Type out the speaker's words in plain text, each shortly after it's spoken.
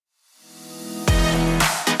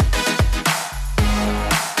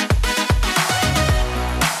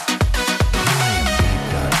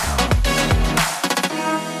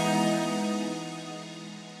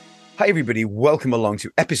Hi, everybody. Welcome along to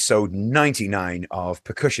episode 99 of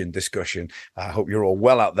Percussion Discussion. I hope you're all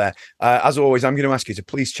well out there. As always, I'm going to ask you to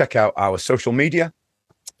please check out our social media.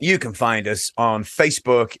 You can find us on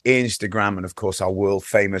Facebook, Instagram, and of course, our world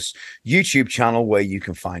famous YouTube channel, where you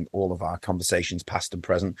can find all of our conversations, past and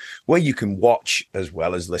present, where you can watch as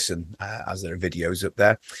well as listen, as there are videos up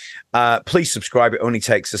there. Please subscribe. It only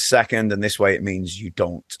takes a second, and this way it means you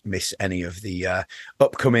don't miss any of the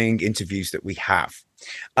upcoming interviews that we have.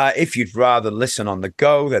 If you'd rather listen on the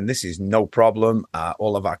go, then this is no problem.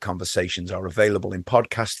 All of our conversations are available in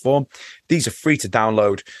podcast form. These are free to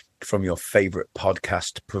download from your favorite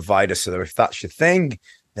podcast provider. So if that's your thing,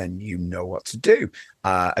 then you know what to do.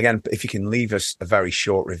 Again, if you can leave us a very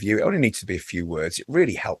short review, it only needs to be a few words. It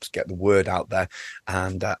really helps get the word out there.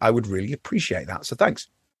 And I would really appreciate that. So thanks.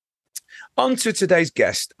 On to today's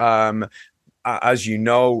guest. As you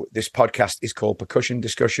know, this podcast is called Percussion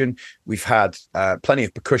Discussion. We've had plenty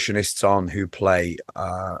of percussionists on who play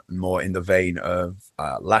more in the vein of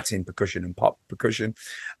Latin percussion and pop percussion.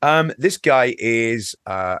 This guy is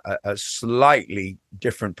a slightly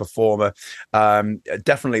different performer,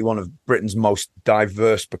 definitely one of Britain's most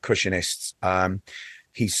diverse percussionists.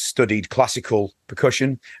 He's studied classical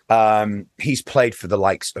percussion. He's played for the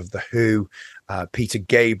likes of The Who, Peter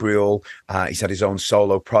Gabriel. He's had his own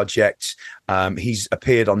solo projects. He's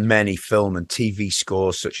appeared on many film and TV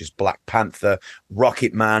scores such as Black Panther,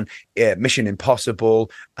 Rocket Man, Mission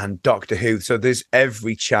Impossible, and Doctor Who. So there's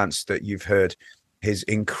every chance that you've heard his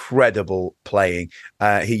incredible playing.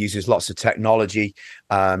 He uses lots of technology.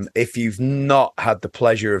 If you've not had the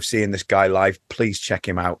pleasure of seeing this guy live, please check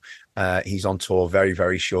him out. He's on tour very,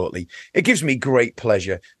 very shortly. It gives me great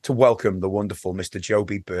pleasure to welcome the wonderful Mr.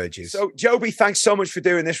 Joby Burgess. So, Joby, thanks so much for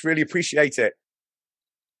doing this. Really appreciate it.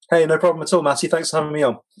 Hey, no problem at all, Matty. Thanks for having me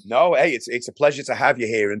on. No, hey, it's a pleasure to have you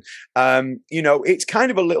here. And, it's kind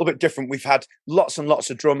of a little bit different. We've had lots and lots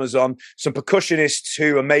of drummers on, some percussionists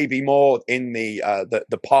who are maybe more in the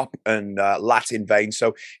pop and Latin vein.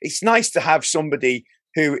 So it's nice to have somebody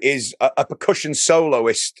who is a percussion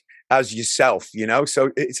soloist as yourself,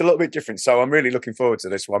 so it's a little bit different. So I'm really looking forward to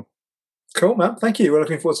this one. Cool, man. Thank you. We're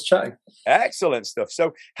looking forward to chatting. Excellent stuff.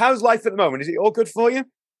 So how's life at the moment? Is it all good for you?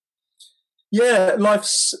 Yeah,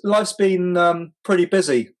 life's been pretty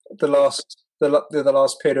busy the last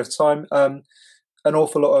period of time. An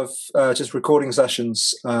awful lot of just recording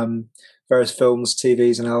sessions, various films,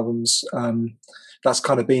 TVs, and albums. That's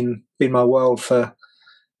kind of been my world for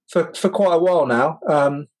quite a while now.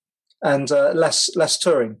 And less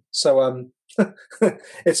touring. So my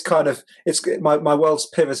world's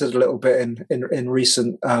pivoted a little bit in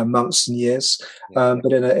recent months and years,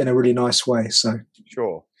 but in a really nice way. So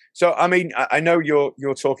sure. So I mean, I know you're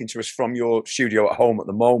talking to us from your studio at home at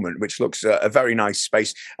the moment, which looks a very nice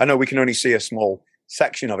space. I know we can only see a small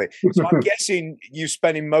section of it, so I'm guessing you're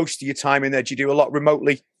spending most of your time in there. Do you do a lot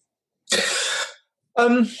remotely?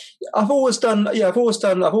 I've always been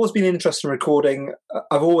interested in recording.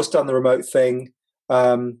 I've always done the remote thing.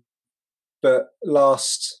 But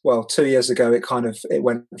 2 years ago, it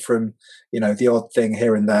went from, the odd thing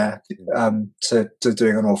here and there, to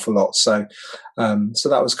doing an awful lot. So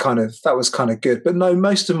that was kind of good. But no,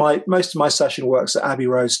 most of my session works at Abbey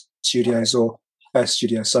Road Studios or Best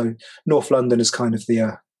Studio. So North London is kind of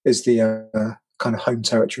the kind of home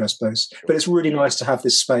territory, I suppose. But it's really nice to have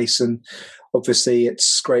this space, and obviously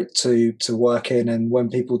it's great to work in. And when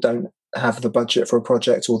people don't have the budget for a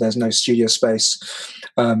project or there's no studio space,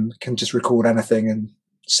 can just record anything and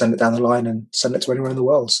send it down the line and send it to anywhere in the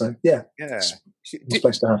world. So yeah. It's a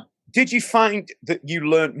place to have. Did you find that you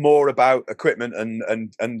learned more about equipment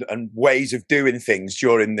and ways of doing things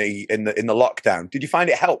during the lockdown? Did you find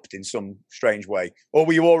it helped in some strange way, or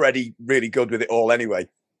were you already really good with it all anyway?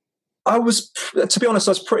 To be honest,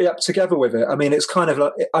 I was pretty up together with it. I mean, it's kind of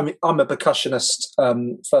like, I'm a percussionist,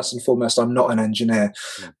 first and foremost. I'm not an engineer,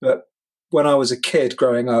 but when I was a kid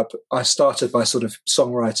growing up, I started by sort of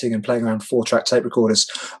songwriting and playing around 4-track tape recorders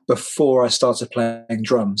before I started playing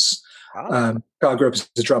drums. I grew up as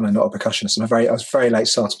a drummer, not a percussionist. I was a very late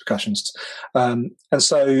starter percussionist. And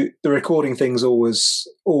so the recording thing's always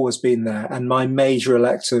been there. And my major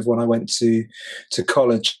elective when I went to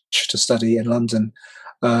college to study in London,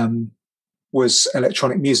 was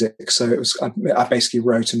electronic music. So I basically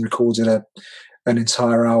wrote and recorded an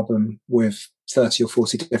entire album with 30 or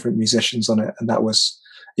 40 different musicians on it. And that was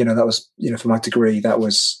for my degree, that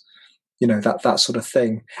was, that sort of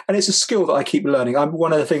thing. And it's a skill that I keep learning.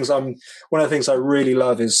 One of the things I really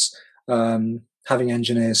love is, having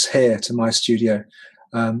engineers here to my studio,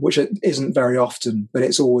 which isn't very often, but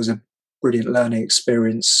it's always a brilliant learning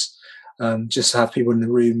experience. just to have people in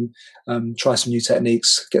the room, try some new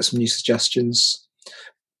techniques, get some new suggestions.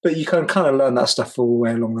 But you can kind of learn that stuff all the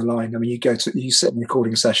way along the line. I mean, you sit in a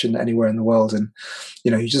recording session anywhere in the world, and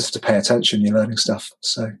you just have to pay attention. You're learning stuff.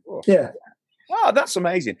 So yeah. Oh, that's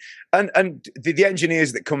amazing. And the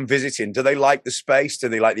engineers that come visiting, do they like the space? Do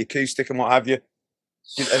they like the acoustic and what have you?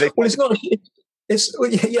 Well, it's not.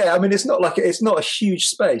 I mean, it's not a huge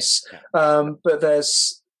space, but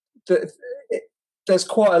there's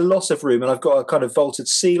quite a lot of room, and I've got a kind of vaulted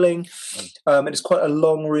ceiling, and it's quite a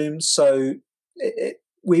long room. So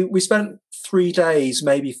we spent 3 days,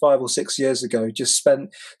 maybe 5 or 6 years ago, just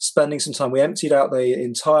spending some time. We emptied out the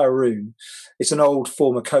entire room. It's an old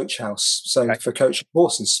former coach house, so for coaching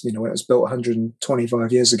horses, when it was built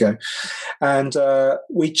 125 years ago. And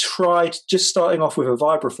we tried just starting off with a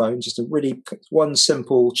vibraphone, just one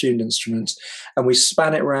simple tuned instrument, and we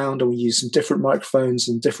span it around and we used some different microphones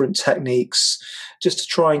and different techniques just to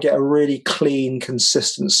try and get a really clean,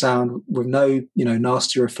 consistent sound with no,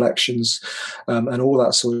 nasty reflections and all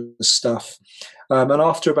that sort of stuff. And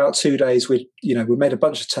after about 2 days, we made a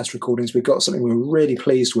bunch of test recordings. We got something we were really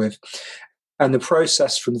pleased with. And the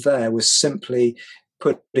process from there was simply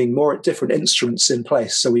putting more different instruments in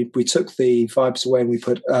place. So we took the vibes away and we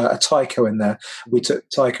put a taiko in there. We took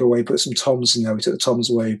taiko away, put some toms in there. We took the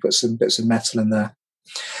toms away, we put some bits of metal in there.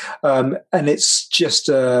 And it's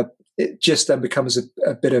just it just then becomes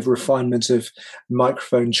a bit of refinement of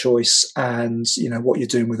microphone choice and what you're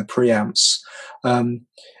doing with the preamps.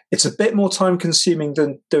 It's a bit more time consuming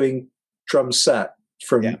than doing drum set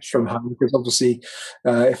from home, because obviously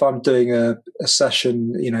if I'm doing a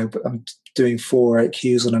session, I'm doing 4 or 8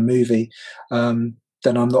 cues on a movie, then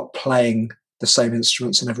I'm not playing the same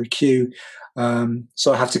instruments in every cue.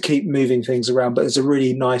 So I have to keep moving things around, but there's a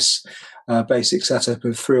really nice basic setup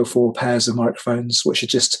of 3 or 4 pairs of microphones, which are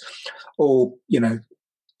just all,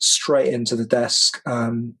 straight into the desk.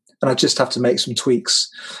 And I just have to make some tweaks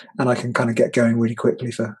and I can kind of get going really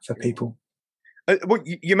quickly for people. Well,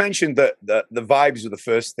 you mentioned that the vibes were the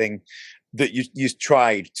first thing that you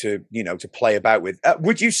tried to play about with.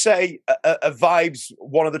 Would you say a vibes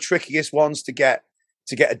one of the trickiest ones to get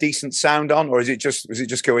a decent sound on, or is it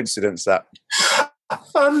just coincidence that?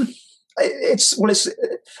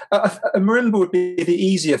 A marimba would be the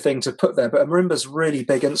easier thing to put there, but a marimba's a really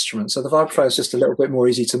big instrument, so the vibraphone is just a little bit more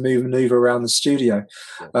easy to maneuver around the studio.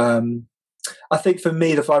 I think for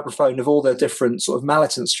me, the vibraphone of all the different sort of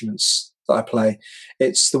mallet instruments that I play,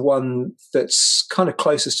 it's the one that's kind of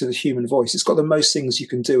closest to the human voice. It's got the most things you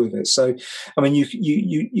can do with it. So, I mean,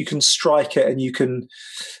 you can strike it and you can,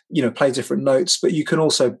 play different notes, but you can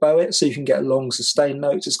also bow it, so you can get long sustained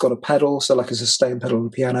notes. It's got a pedal, so like a sustain pedal on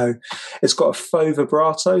the piano. It's got a faux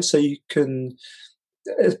vibrato, so you can.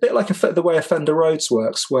 It's a bit like the way a Fender Rhodes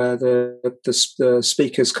works, where the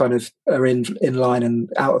speakers kind of are in line and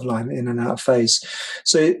out of line, in and out of phase.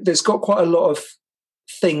 So there's got quite a lot of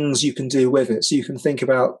things you can do with it, so you can think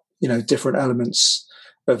about different elements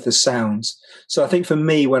of the sound. So I think for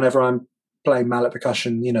me, whenever I'm playing mallet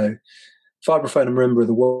percussion, vibraphone and marimba are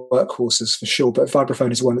the workhorses for sure, but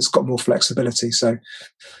vibraphone is the one that's got more flexibility. So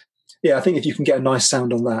yeah, I think if you can get a nice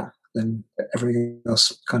sound on that, then everything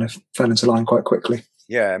else kind of fell into line quite quickly.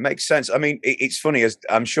 Yeah, it makes sense. I mean, it's funny, as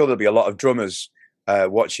I'm sure there'll be a lot of drummers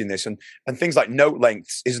watching this, and things like note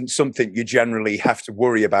lengths isn't something you generally have to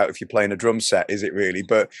worry about if you're playing a drum set, is it really?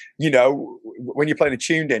 But when you're playing a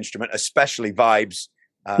tuned instrument, especially vibes,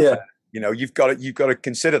 you've got to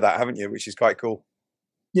consider that, haven't you? Which is quite cool.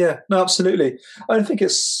 Yeah, no, absolutely. I think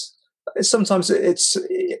it's sometimes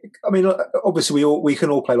I mean, obviously we can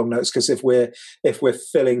all play long notes, because if we're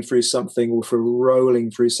filling through something, or if we're rolling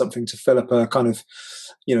through something to fill up a kind of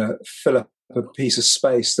fill up a piece of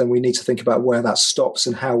space, then we need to think about where that stops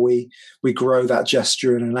and how we grow that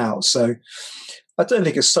gesture in and out. So I don't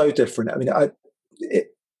think it's so different. I mean,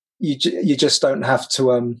 you just don't have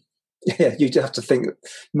to you have to think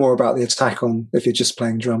more about the attack on if you're just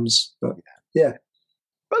playing drums. But yeah.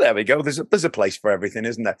 Well, there we go. There's a place for everything,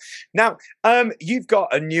 isn't there? Now, you've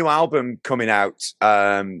got a new album coming out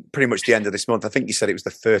pretty much the end of this month. I think you said it was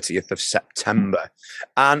the 30th of September,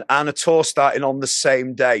 and a tour starting on the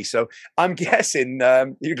same day. So I'm guessing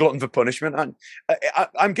you're glutton for punishment.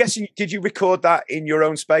 I'm guessing, did you record that in your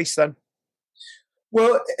own space then?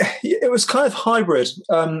 Well, it was kind of hybrid.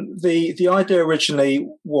 The idea originally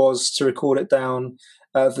was to record it down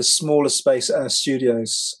the smaller space at our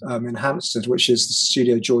studios in Hampstead, which is the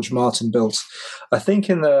studio George Martin built. I think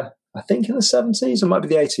in the 70s, it might be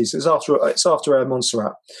the 80s. It's after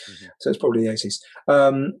Montserrat, so it's probably the 80s.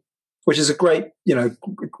 Which is a great,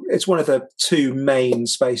 it's one of the 2 main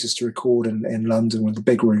spaces to record in London, one of the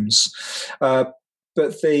big rooms.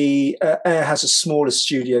 but the Air has a smaller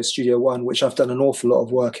studio, Studio One, which I've done an awful lot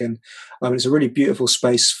of work in. It's a really beautiful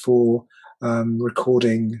space for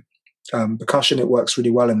recording percussion. It works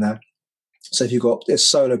really well in there. So if you've got a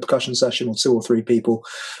solo percussion session or 2 or 3 people,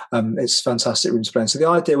 it's a fantastic room to play in. So the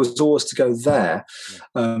idea was always to go there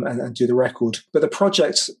and do the record. But the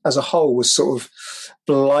project as a whole was sort of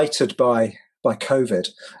blighted by COVID.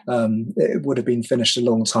 It would have been finished a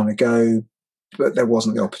long time ago, but there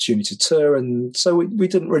wasn't the opportunity to tour. And so I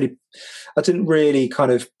didn't really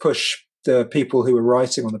kind of push the people who were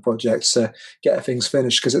writing on the project to get things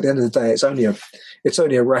finished, because at the end of the day, it's only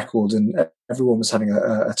a record, and everyone was having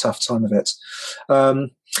a tough time of it.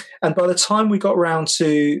 And by the time we got around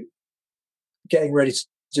to getting ready to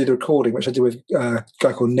do the recording, which I did with a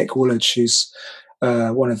guy called Nick Woolidge, who's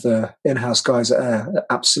one of the in-house guys at Air,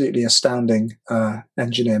 absolutely astounding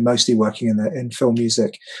engineer, mostly working in film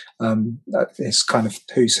music. It's kind of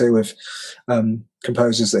who's who of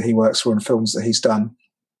composers that he works for and films that he's done.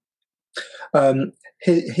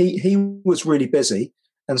 He was really busy,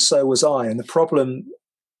 and so was I. And the problem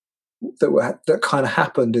that kind of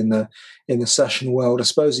happened in the session world, I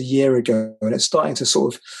suppose, a year ago, and it's starting to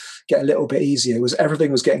sort of get a little bit easier, was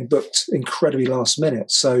everything was getting booked incredibly last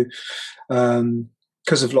minute. So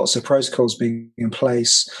because of lots of protocols being in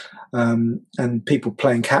place and people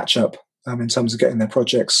playing catch up in terms of getting their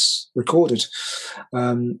projects recorded,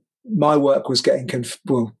 my work was getting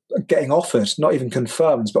offered, not even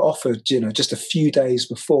confirmed, but offered, just a few days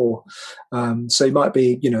before. So it might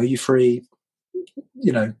be, are you free,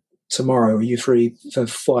 tomorrow? Are you free for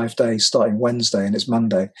 5 days starting Wednesday, and it's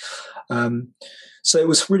Monday? So it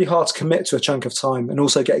was really hard to commit to a chunk of time, and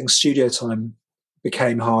also getting studio time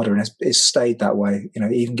became harder, and it's stayed that way.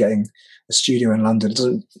 Even getting a studio in London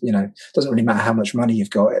doesn't really matter how much money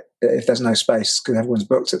you've got if there's no space, because everyone's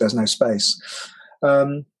booked it. There's no space.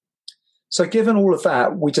 So given all of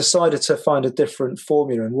that, we decided to find a different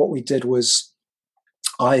formula. And what we did was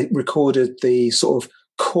I recorded the sort of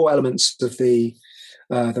core elements of the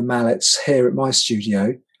mallets here at my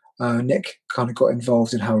studio. Nick kind of got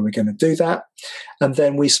involved in how we were going to do that. And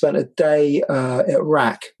then we spent a day at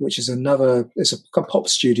Rack, which is it's a pop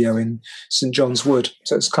studio in St. John's Wood.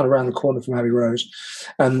 So it's kind of around the corner from Abbey Road.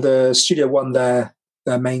 And the Studio One there,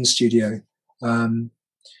 their main studio,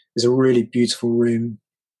 is a really beautiful room.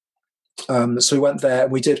 So we went there,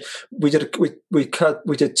 and we did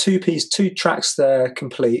 2 tracks there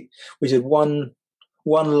complete. We did one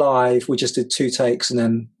live. We just did 2 takes, and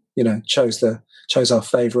then chose our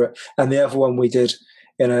favorite. And the other one we did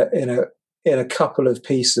in a couple of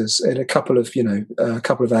pieces, in a couple of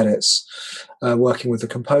edits, working with a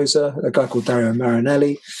composer, a guy called Dario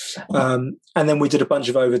Marinelli. And then we did a bunch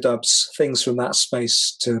of overdubs, things from that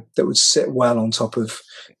space that would sit well on top of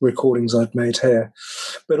recordings I'd made here.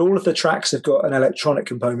 But all of the tracks have got an electronic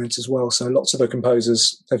component as well. So lots of the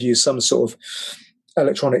composers have used some sort of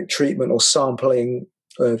electronic treatment or sampling.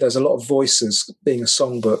 There's a lot of voices, being a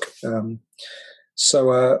songbook.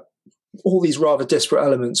 So all these rather disparate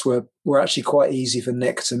elements were actually quite easy for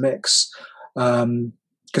Nick to mix,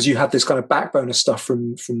 because you had this kind of backbone of stuff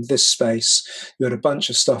from this space. You had a bunch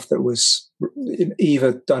of stuff that was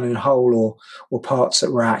either done in whole or parts at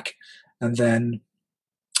Rack, and then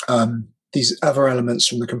these other elements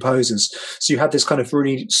from the composers. So you had this kind of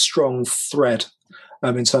really strong thread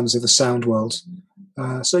in terms of the sound world.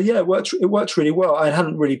 So yeah, it worked really well. I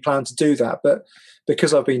hadn't really planned to do that, but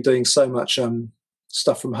because I've been doing so much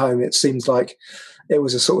stuff from home, it seems like it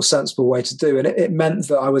was a sort of sensible way to do. And it meant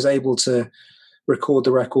that I was able to record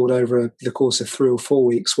the record over the course of 3 or 4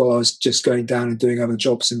 weeks while I was just going down and doing other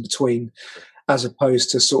jobs in between, as opposed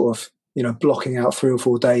to sort of, blocking out 3 or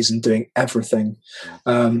 4 days and doing everything.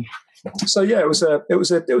 So yeah, it was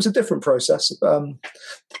a different process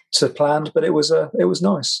to planned, but it was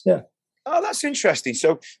nice. Yeah. Oh, that's interesting.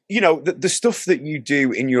 So, the stuff that you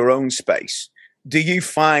do in your own space, do you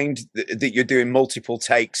find that you're doing multiple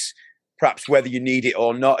takes, perhaps whether you need it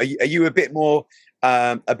or not? Are you a bit more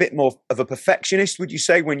of a perfectionist, would you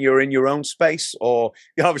say, when you're in your own space, or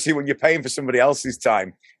obviously when you're paying for somebody else's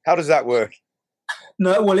time? How does that work?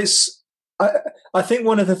 No, well, I think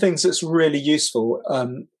one of the things that's really useful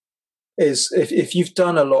is if you've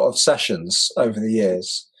done a lot of sessions over the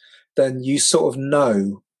years, then you sort of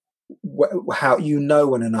know how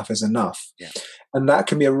when enough is enough. Yeah. And that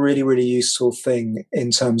can be a really, really useful thing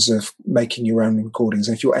in terms of making your own recordings.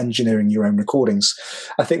 If you're engineering your own recordings,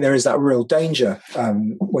 I think there is that real danger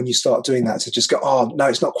when you start doing that to just go, oh, no,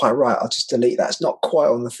 it's not quite right. I'll just delete that. It's not quite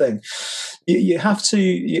on the thing. You have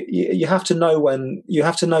to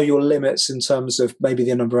know your limits in terms of maybe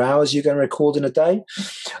the number of hours you're going to record in a day.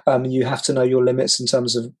 You have to know your limits in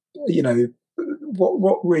terms of,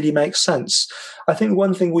 what really makes sense. I think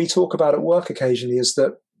one thing we talk about at work occasionally is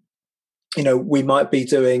that, we might be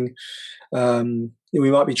doing,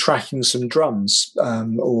 we might be tracking some drums,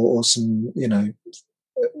 or some,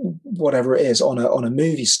 whatever it is on a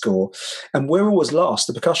movie score, and we're always last.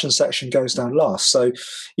 The percussion section goes down last, so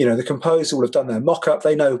the composer will have done their mock-up.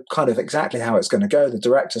 They know kind of exactly how it's going to go. The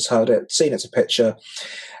director's heard it, seen it to picture,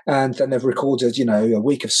 and then they've recorded a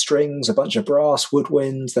week of strings, a bunch of brass,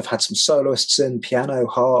 woodwinds. They've had some soloists in, piano,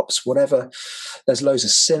 harps, whatever. There's loads of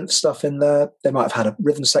synth stuff in there. They might have had a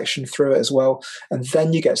rhythm section through it as well, and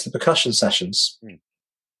then you get to the percussion sessions.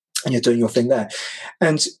 And you're doing your thing there,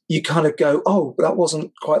 and you kind of go, "Oh, that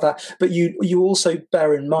wasn't quite that." But you also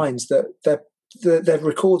bear in mind that they've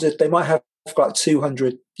recorded. They might have like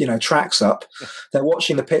 200 tracks up. They're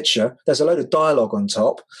watching the picture. There's a load of dialogue on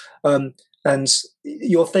top, and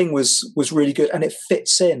your thing was really good, and it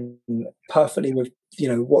fits in perfectly with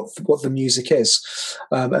what the music is,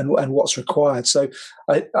 and what's required. So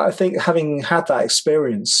I think having had that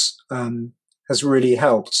experience has really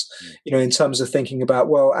helped, in terms of thinking about,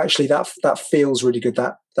 well, actually that feels really good,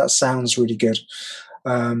 that sounds really good,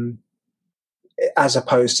 as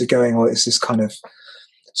opposed to going, oh, it's this kind of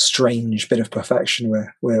strange bit of perfection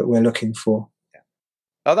we're looking for.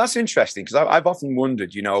 Oh, that's interesting, because I've often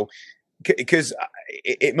wondered, because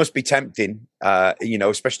it must be tempting,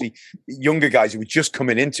 especially younger guys who are just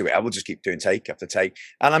coming into it. I will just keep doing take after take,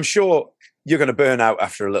 and I'm sure you're going to burn out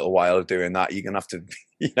after a little while of doing that. You're going to have to,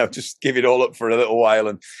 just give it all up for a little while,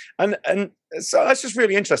 and so that's just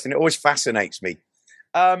really interesting. It always fascinates me.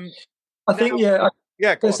 I think, yeah.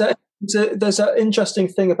 There's that interesting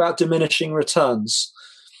thing about diminishing returns.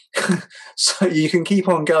 So you can keep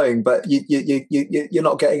on going, but you're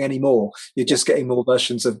not getting any more. You're just getting more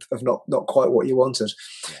versions of not quite what you wanted.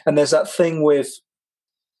 And there's that thing with,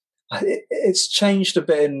 it's changed a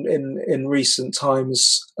bit in recent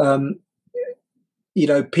times.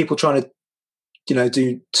 People trying to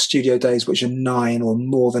do studio days which are 9 or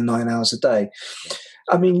more than 9 hours a day.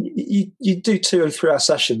 I mean, you do 2 or 3 hour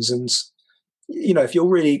sessions, and if you're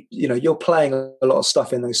really, you're playing a lot of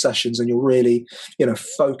stuff in those sessions, and you're really,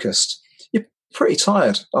 focused, you're pretty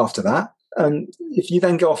tired after that. And if you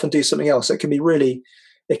then go off and do something else, it can be a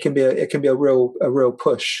real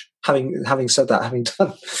push. Having said that, having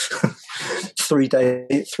done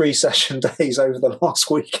 3 session days over the last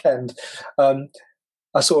weekend,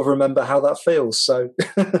 I sort of remember how that feels. So,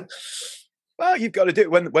 well, you've got to do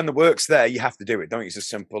it when the work's there. You have to do it, don't you? It's as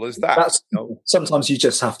simple as that. Sometimes you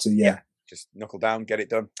just have to, yeah. Just knuckle down, get it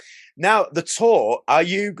done. Now, the tour, are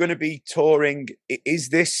you going to be touring? Is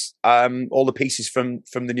this all the pieces from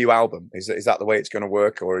the new album? Is that the way it's going to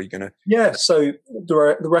work, or are you going to? Yeah, so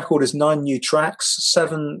the record is 9 new tracks,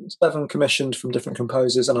 seven commissioned from different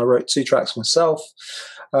composers, and I wrote 2 tracks myself.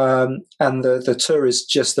 And the tour is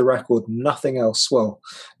just the record, nothing else. Well,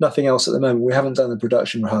 nothing else at the moment. We haven't done the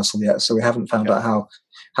production rehearsal yet, so we haven't found out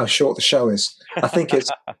how short the show is. I think it's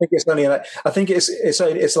only it's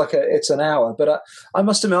an hour, but I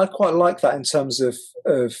must admit I quite like that in terms of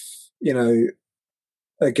a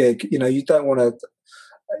gig. You don't want to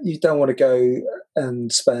go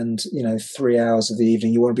and spend 3 hours of the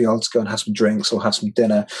evening. You want to be able to go and have some drinks or have some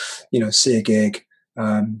dinner, see a gig.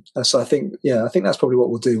 So I think that's probably what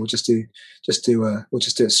we'll do. We'll just do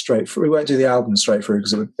it straight through. We won't do the album straight through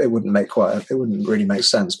because it wouldn't really make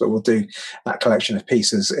sense. But we'll do that collection of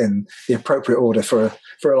pieces in the appropriate order for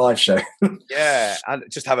a live show. Yeah, and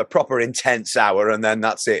just have a proper intense hour, and then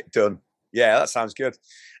that's it, done. Yeah, that sounds good.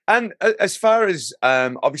 And as far as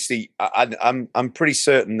obviously, I'm pretty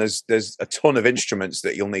certain there's a ton of instruments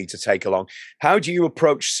that you'll need to take along. How do you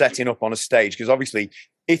approach setting up on a stage? Because obviously,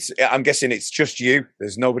 I'm guessing it's just you.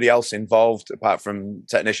 There's nobody else involved apart from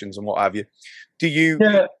technicians and what have you. Do you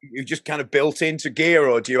just kind of built into gear,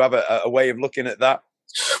 or do you have a way of looking at that?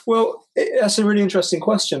 Well, that's a really interesting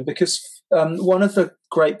question, because one of the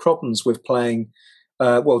great problems with playing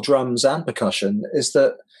drums and percussion is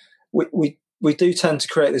that we do tend to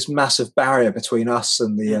create this massive barrier between us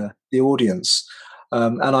and the audience,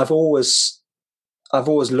 and I've always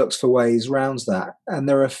looked for ways around that. And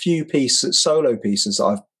there are a few solo pieces that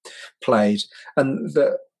I've played, and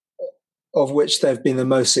of which they've been the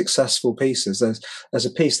most successful pieces. There's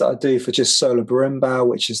a piece that I do for just solo berimbau,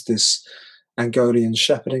 which is this Angolan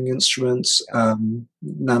shepherding instrument.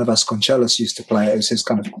 Nana Vasconcelos used to play it. It was his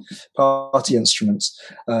kind of party instrument.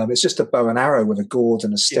 It's just a bow and arrow with a gourd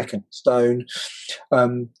and a stick and a stone.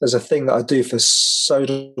 There's a thing that I do for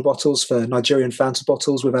soda bottles, for Nigerian Fanta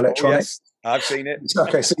bottles with electronics. Oh, yes. I've seen it.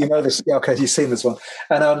 Okay, so you know this. Yeah, okay, you've seen this one.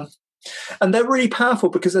 And they're really powerful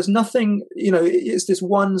because there's nothing, it's this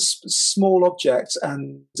one small object,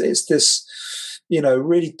 and it's this,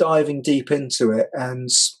 really diving deep into it and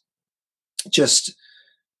just,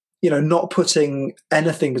 not putting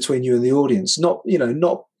anything between you and the audience. Not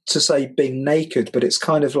to say being naked, but it's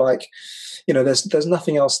kind of like, there's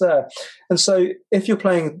nothing else there. And so if you're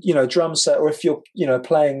playing, drum set, or if you're,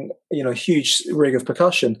 playing, a huge rig of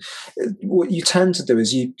percussion, what you tend to do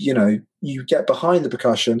is you get behind the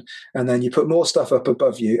percussion and then you put more stuff up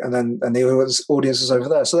above you, and the audience is over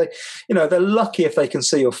there. So they're lucky if they can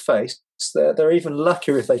see your face. They're even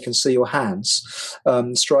luckier if they can see your hands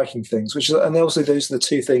striking things, and obviously those are the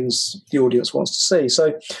two things the audience wants to see.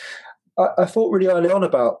 So I thought really early on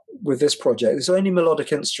about, with this project, there's only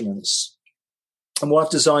melodic instruments. And what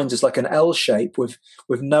I've designed is like an L shape with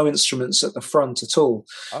no instruments at the front at all.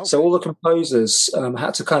 Okay. So all the composers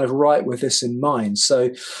had to kind of write with this in mind.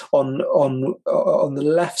 So on the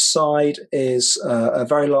left side is a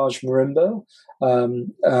very large marimba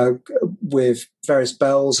with various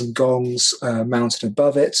bells and gongs mounted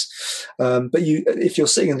above it. But if you're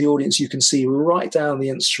sitting in the audience, you can see right down the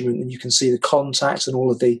instrument, and you can see the contact and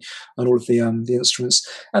all of the instruments.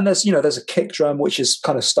 And there's a kick drum which is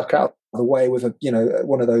kind of stuck out of the way with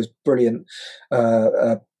one of those brilliant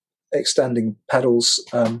extending pedals.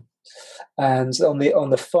 And on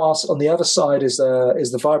the other side is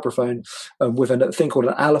the vibraphone with a thing called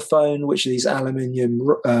an allophone, which are these aluminium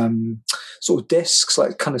sort of discs,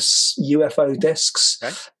 like kind of UFO discs.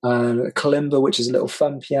 Okay. A kalimba, which is a little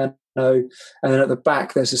fun piano, and then at the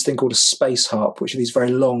back there's this thing called a space harp, which are these very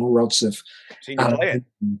long rods of. So you can play it.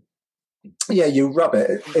 Yeah, you rub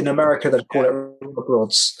it. In America, they call it rub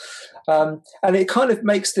rods, and it kind of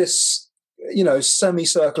makes this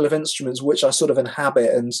semicircle of instruments which I sort of inhabit,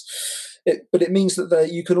 but it means that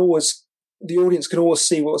the audience can always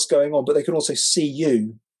see what's going on, but they can also see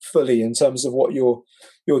you fully in terms of what you're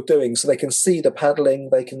doing. So they can see the paddling,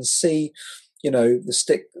 they can see,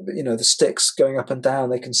 the sticks going up and down.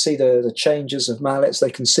 They can see the changes of mallets.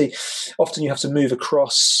 They can see. Often you have to move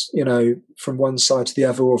across, from one side to the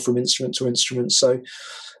other, or from instrument to instrument. So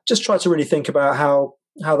just try to really think about how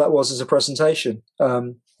that was as a presentation,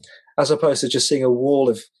 as opposed to just seeing a wall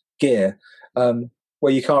of gear.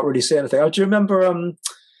 Where you can't really see anything. Do you remember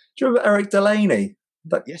Eric Delaney?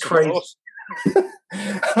 That yes, crazy.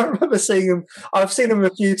 I remember seeing him. I've seen him a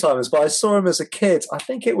few times, but I saw him as a kid. I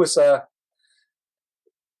think it was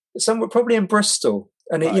somewhere probably in Bristol,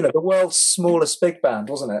 and the world's smallest big band,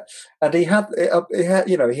 wasn't it? And he had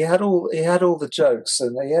all the jokes,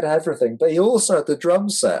 and he had everything, but he also had the drum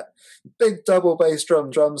set, big double bass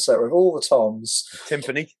drum set with all the toms,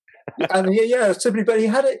 timpani. And typically, but he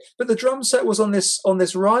had it. But the drum set was on this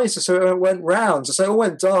riser, so it went round. So it all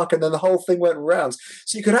went dark, and then the whole thing went round.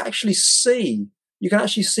 So you could actually see. You can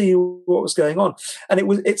actually see what was going on, and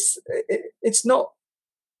it's not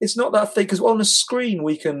that thing, because on the screen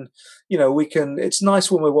we can. It's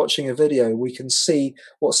nice when we're watching a video. We can see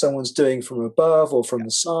what someone's doing from above or from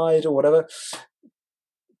the side or whatever.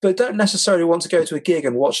 But don't necessarily want to go to a gig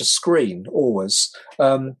and watch a screen always.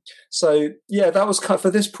 So that was for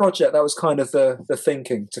this project. That was kind of the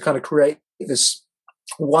thinking, to kind of create this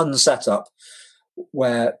one setup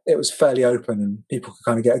where it was fairly open and people could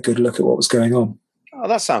kind of get a good look at what was going on. Oh,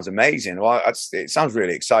 that sounds amazing. Well, it sounds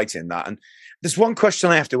really exciting, that. And there's one question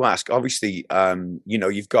I have to ask. Obviously,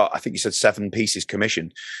 you've got, I think you said 7 pieces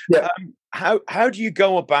commissioned. Yeah. How do you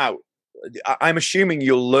go about? I'm assuming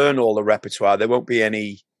you'll learn all the repertoire. There won't be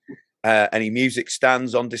any music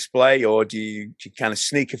stands on display, or do you kind of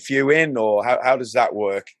sneak a few in, or how does that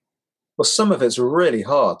work? Well, some of it's really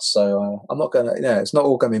hard, so I'm not going to. Yeah, it's not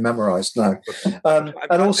all going to be memorized. No, and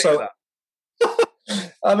also,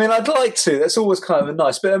 I mean, I'd like to. That's always kind of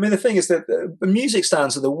nice, but I mean, the thing is that the music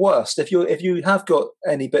stands are the worst. If you have got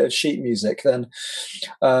any bit of sheet music, then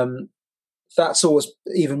that's always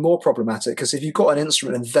even more problematic, because if you've got an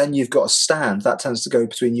instrument and then you've got a stand, that tends to go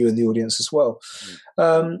between you and the audience as well.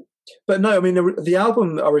 But no, I mean, the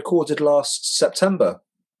album I recorded last September.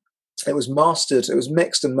 It was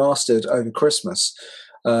mixed and mastered over Christmas.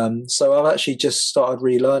 So I've actually just started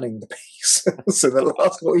relearning the piece so the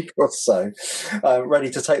last week or so, ready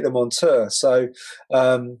to take them on tour. So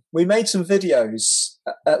we made some videos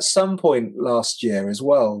at some point last year as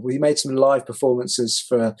well. We made some live performances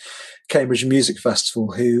for Cambridge Music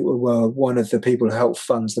Festival, who were one of the people who helped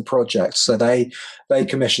fund the project. So they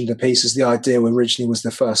commissioned the pieces. The idea originally was the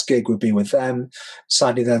first gig would be with them.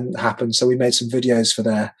 Sadly, then happened. So we made some videos for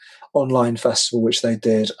their online festival, which they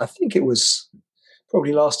did. I think it was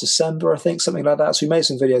probably last December, I think, something like that. So we made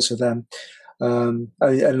some videos for them. And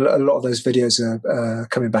a lot of those videos are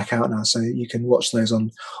coming back out now, so you can watch those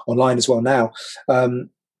online as well now. So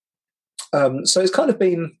it's kind of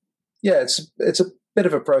been, it's bit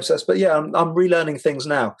of a process, but yeah, I'm relearning things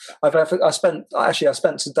now. I spent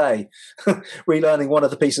today relearning one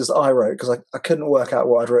of the pieces that I wrote because I couldn't work out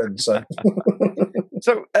what I'd written. So,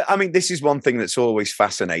 so I mean, this is one thing that's always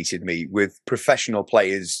fascinated me with professional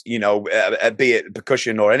players. You know, be it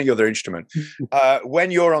percussion or any other instrument.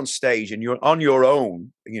 When you're on stage and you're on your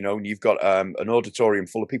own, you know, and you've got an auditorium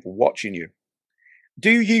full of people watching you. Do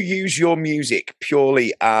you use your music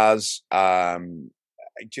purely as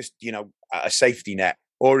just, you know, a safety net,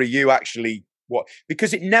 or are you actually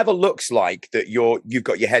because it never looks like that you've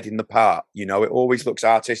got your head in the part, you know, it always looks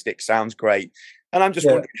artistic, sounds great. And I'm just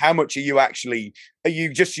wondering, how much are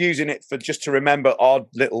you just using it for just to remember odd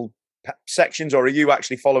little sections, or are you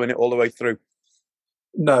actually following it all the way through?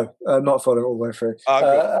 No, not following it all the way through.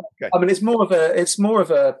 Okay. I mean, it's more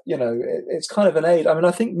of a, you know, it's kind of an aid. I mean,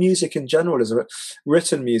 I think music in general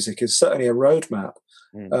written music is certainly a roadmap.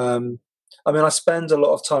 I mean, I spend a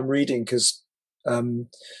lot of time reading because not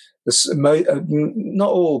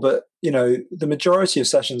all, but, you know, the majority of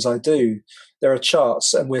sessions I do, there are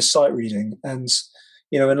charts and we're sight reading. And,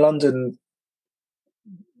 you know, in London,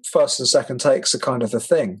 first and second takes are kind of the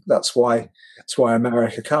thing. That's why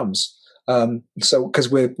America comes. So because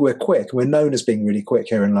we're quick, we're known as being really quick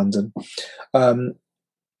here in London.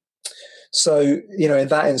 So, you know, in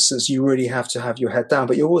that instance, you really have to have your head down,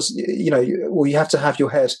 but you always, you know, you have to have your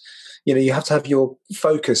head, you know, you have to have your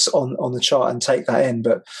focus on the chart and take that in.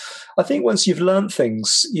 But I think once you've learned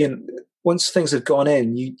things, you know, once things have gone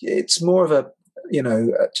in, it's more of a, you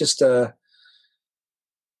know, just an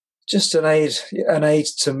aid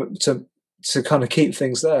to kind of keep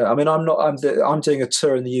things there. I mean, I'm doing a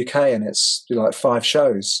tour in the UK and it's like 5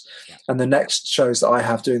 shows, and the next shows that I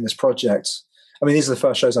have doing this project, I mean, these are the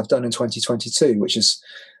first shows I've done in 2022, which is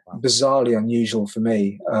bizarrely unusual for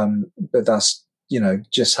me. But that's, you know,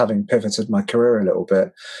 just having pivoted my career a little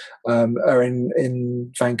bit, are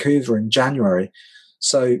in Vancouver in January.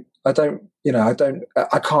 So I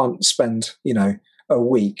can't spend, you know, a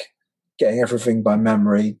week getting everything by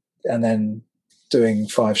memory and then doing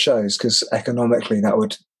 5 shows, because economically that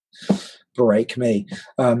would break me,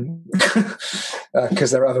 because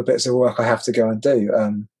there are other bits of work I have to go and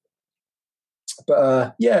do.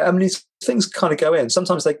 Yeah, I mean, things kind of go in.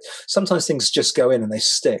 Sometimes things just go in and they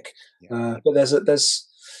stick. But there's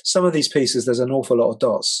some of these pieces, there's an awful lot of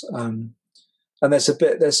dots, and there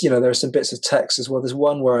are some bits of text as well. There's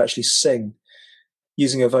one where I actually sing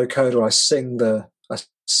using a vocoder. I sing.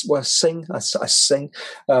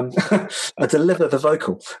 I deliver the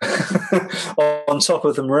vocal on top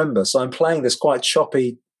of the marimba. So I'm playing this quite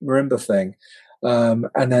choppy marimba thing,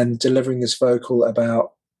 and then delivering this vocal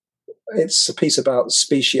about. It's a piece about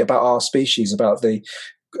our species, about the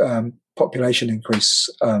population increase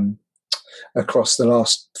across the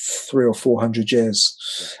last 300 or 400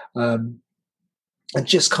 years, and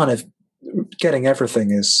just kind of getting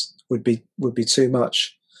everything would be too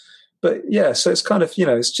much. But yeah, so it's kind of, you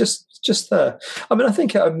know, it's just there. I mean, I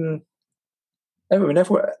think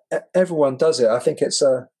everyone does it. I think it's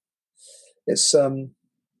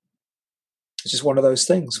just one of those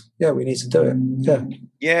things. Yeah, we need to do it. Yeah.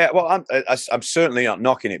 Yeah. Well, I'm certainly not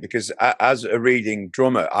knocking it, because as a reading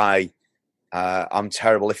drummer, I'm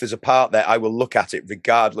terrible. If there's a part there, I will look at it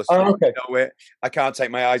regardless. Oh, okay. I know it. I can't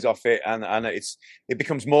take my eyes off it, and it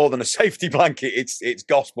becomes more than a safety blanket. It's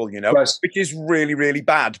gospel, you know, right. Which is really, really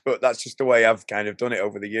bad. But that's just the way I've kind of done it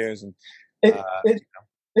over the years. And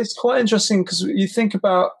it's quite interesting, because you think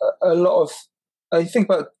about you think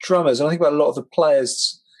about drummers, and I think about a lot of the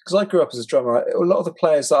players. Because I grew up as a drummer, a lot of the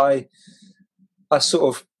players that I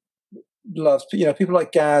sort of loved, you know, people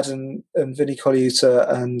like Gadd and Vinnie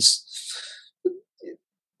Colaiuta, and,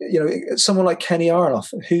 you know, someone like Kenny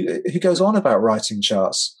Aronoff, who goes on about writing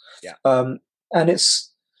charts. Yeah. And it's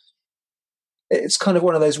kind of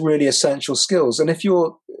one of those really essential skills. And if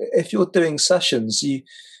you're doing sessions,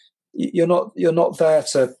 you're not there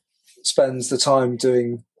to spend the time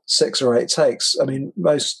doing 6 or 8 takes. I mean,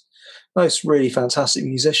 most really fantastic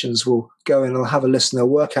musicians will go in and they'll have a listen, they'll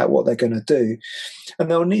work out what they're going to do,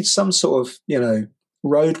 and they'll need some sort of, you know,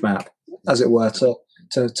 roadmap, as it were,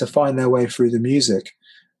 to find their way through the music.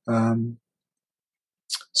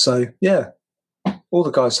 So yeah, all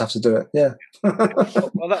the guys have to do it. Yeah.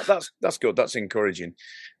 Well, that's good. That's encouraging.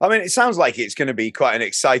 I mean, it sounds like it's going to be quite an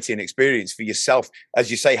exciting experience for yourself, as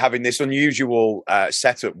you say, having this unusual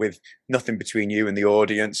setup with nothing between you and the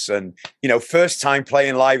audience, and, you know, first time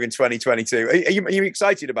playing live in 2022. Are you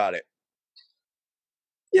excited about it?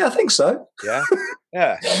 Yeah, I think so. Yeah,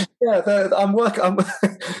 yeah, yeah.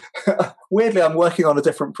 weirdly, I'm working on a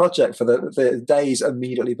different project for the days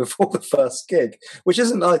immediately before the first gig, which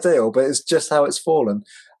isn't ideal, but it's just how it's fallen.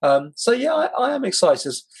 So yeah, I am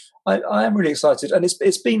excited. I am really excited, and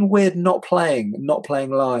it's been weird not playing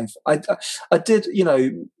live. I did,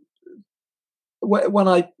 when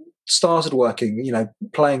I started working,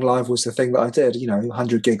 playing live was the thing that I did.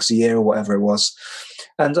 100 gigs a year or whatever it was.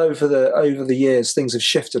 And over the years, things have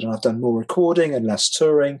shifted, and I've done more recording and less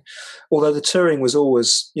touring. Although the touring was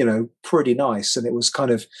always, pretty nice, and it was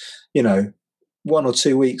kind of, 1 or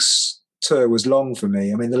 2 weeks tour was long for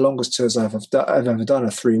me. I mean, the longest tours I've ever done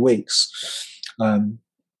are 3 weeks.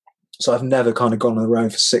 So I've never kind of gone on the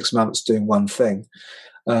road for 6 months doing one thing.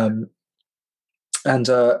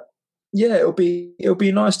 Yeah, it'll be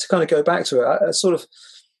nice to kind of go back to it.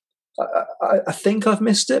 I think I've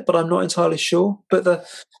missed it, but I'm not entirely sure. But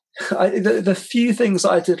the few things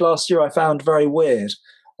that I did last year I found very weird.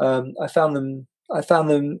 I found them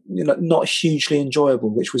not hugely enjoyable,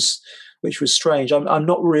 which was strange. I'm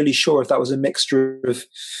not really sure if that was a mixture of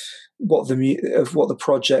what the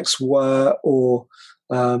projects were, or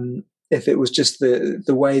if it was just the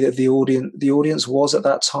way that the audience was at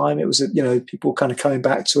that time. It was people kind of coming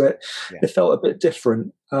back to it. Yeah. It felt a bit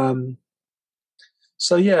different.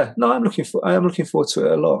 So yeah, no, I am looking forward to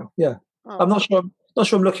it a lot. Yeah, oh. I'm not sure I'm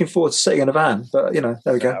looking forward to sitting in a van, but there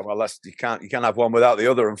we go. Well, you can't have one without the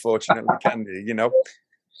other, unfortunately, can you?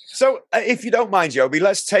 So, if you don't mind, Joby,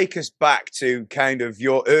 let's take us back to kind of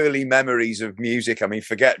your early memories of music. I mean,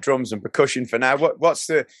 forget drums and percussion for now.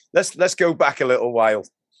 Let's go back a little while.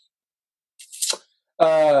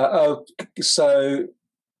 So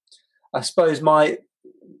I suppose my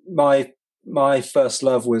first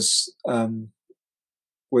love was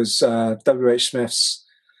W.H. Smith's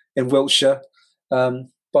in Wiltshire, buying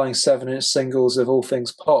 7-inch singles of all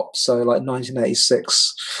things pop. So like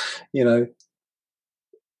 1986,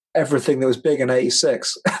 everything that was big in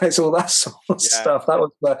 '86. It's all that sort of stuff.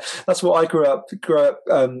 That's what I grew up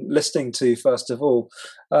listening to first of all.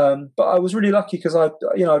 But I was really lucky because I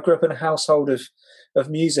grew up in a household of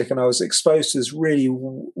music, and I was exposed to this really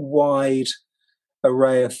wide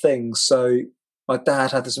array of things. So my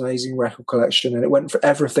dad had this amazing record collection, and it went for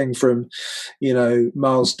everything from,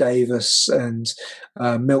 Miles Davis and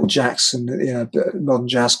Milt Jackson, modern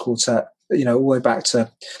jazz quartet, all the way back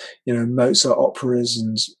to, Mozart operas,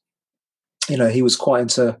 and he was quite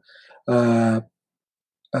into modern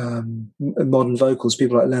vocals,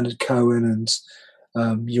 people like Leonard Cohen and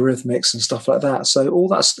Eurythmics and stuff like that. So all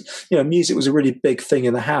that's, music was a really big thing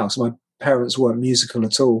in the house. My parents weren't musical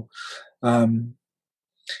at all. So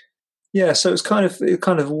it's kind of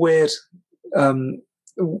weird,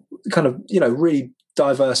 really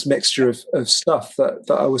diverse mixture of stuff that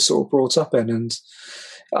I was sort of brought up in. And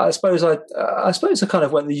I suppose I kind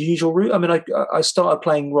of went the usual route. I mean, I started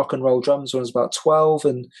playing rock and roll drums when I was about 12,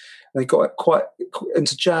 and I got quite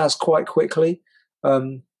into jazz quite quickly.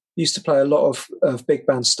 Used to play a lot of big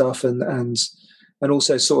band stuff and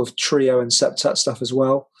also sort of trio and septet stuff as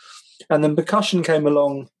well. And then percussion came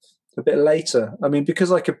along a bit later. I mean,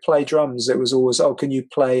 because I could play drums, it was always, can you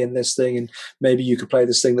play in this thing? And maybe you could play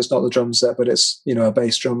this thing that's not the drum set, but it's, a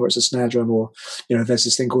bass drum or it's a snare drum, or, there's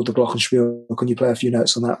this thing called the glockenspiel. Can you play a few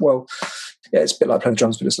notes on that? Well, yeah, it's a bit like playing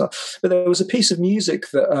drums, but it's not. But there was a piece of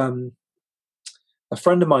music that a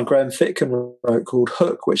friend of mine, Graham Fitkin, wrote called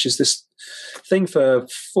Hook, which is this thing for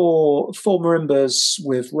four marimbas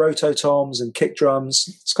with rototoms and kick drums.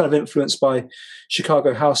 It's kind of influenced by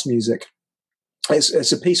Chicago house music.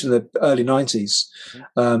 It's a piece from the early 90s.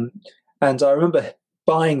 And I remember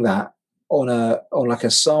buying that on like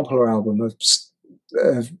a sampler album of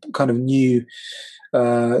kind of new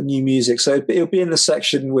music. So it'll be in the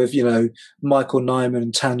section with, Michael Nyman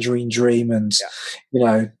and Tangerine Dream and,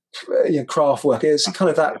 Kraftwerk. It's kind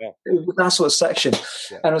of that sort of section.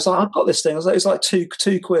 Yeah. And I was like, I've got this thing. It was like two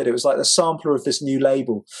quid. It was like the sampler of this new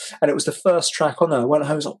label. And it was the first track on there. I went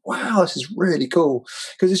home, I was like, wow, this is really cool.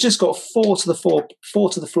 Because it's just got four to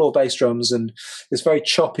the floor bass drums and this very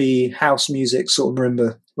choppy house music sort of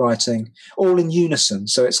marimba writing, all in unison.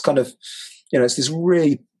 So it's kind of, it's this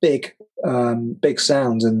really big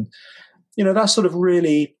sound. And, that sort of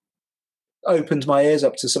really opened my ears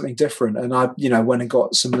up to something different, and I went and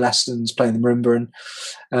got some lessons playing the marimba,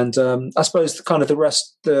 and I suppose kind of the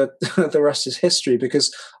rest is history,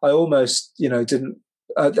 because I almost didn't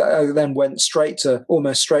I then went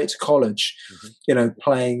almost straight to college,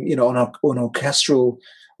 playing on orchestral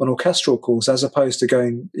course, as opposed to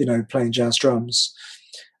going playing jazz drums.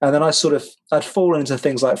 And then I'd fallen into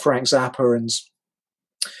things like Frank Zappa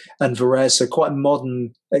and Varese, so quite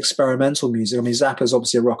modern experimental music. I mean, Zappa's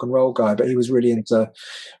obviously a rock and roll guy, but he was really into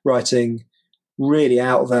writing really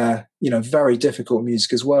out there, very difficult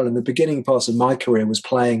music as well. And the beginning part of my career was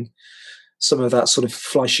playing some of that sort of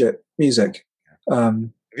Fleischert music. Have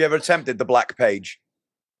you ever attempted the Black Page?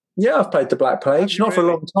 Yeah, I've played the Black Page, not for a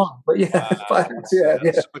long time, but yeah,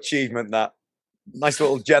 that's some achievement. That nice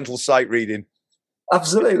little gentle sight reading.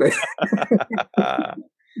 Absolutely.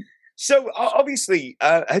 So obviously,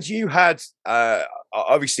 had you had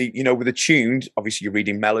obviously, with a tuned, obviously you're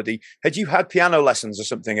reading melody. Had you had piano lessons or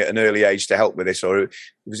something at an early age to help with this, or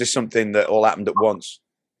was this something that all happened at once?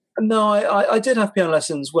 No, I did have piano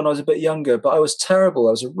lessons when I was a bit younger, but I was terrible.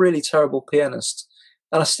 I was a really terrible pianist,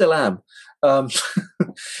 and I still am.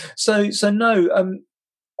 So no.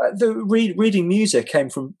 The reading music came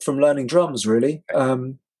from learning drums, really.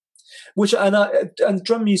 Which and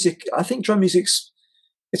drum music. I think drum music's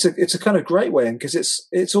it's a kind of great way in, because it's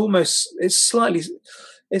slightly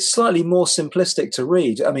more simplistic to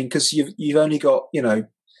read. I mean, because you've only got you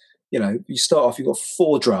start off, you've got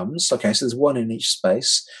 4 drums. Okay, so there's 1 in each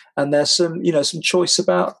space, and there's some choice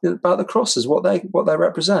about the crosses, what they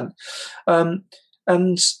represent, and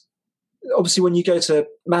obviously when you go to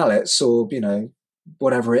mallets or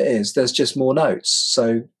whatever it is, there's just more notes,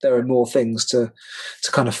 so there are more things to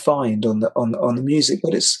kind of find on the music.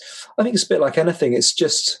 But I think it's a bit like anything. It's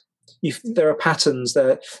just there are patterns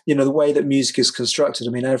there. The way that music is constructed.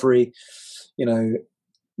 I mean,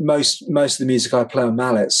 most of the music I play on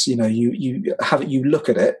mallets, you look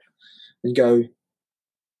at it and go,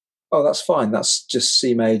 oh, that's fine. That's just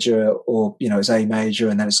C major, or it's A major,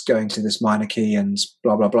 and then it's going to this minor key and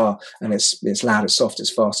blah blah blah, and it's loud, it's soft, it's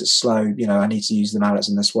fast, it's slow. I need to use the mallets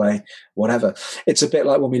in this way, whatever. It's a bit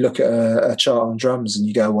like when we look at a chart on drums, and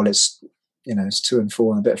you go, well, it's it's 2 and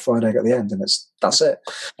 4 and a bit of Friday at the end, and that's it.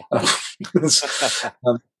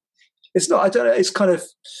 It's not. I don't know. It's kind of.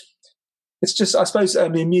 It's just. I suppose. I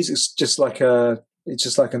mean, music's just like it's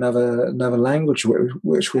just like another language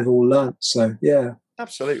which we've all learnt. So yeah.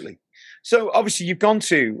 Absolutely. So obviously you've gone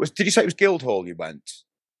to, did you say it was Guildhall you went?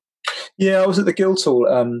 Yeah, I was at the Guildhall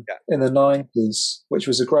in the 90s, which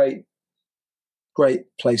was a great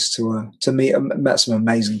place to meet. Met some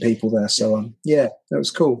amazing people there. So yeah, that was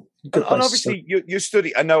cool. Good and obviously you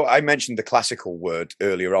study, I know I mentioned the classical word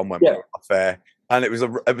earlier on when we were off air, and it was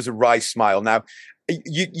a wry smile. Now,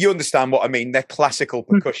 you understand what I mean. They're classical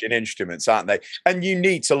percussion instruments, aren't they? And you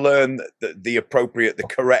need to learn the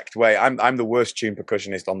correct way. I'm the worst tuned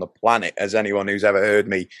percussionist on the planet, as anyone who's ever heard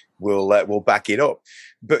me will back it up.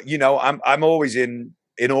 But I'm always in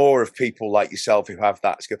awe of people like yourself who have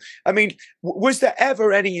that skill. I mean, was there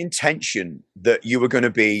ever any intention that you were going to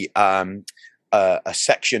be a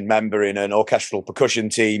section member in an orchestral percussion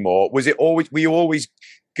team, or were you always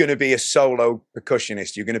going to be a solo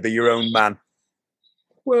percussionist? You're going to be your own man?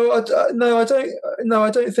 Well, no, I don't. No,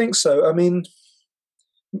 I don't think so. I mean,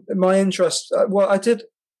 my interest. Well, I did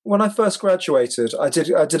when I first graduated. I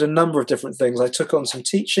did a number of different things. I took on some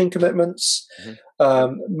teaching commitments,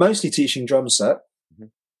 mostly teaching drum set.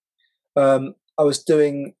 Mm-hmm. I was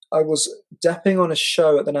depping on a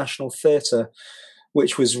show at the National Theatre,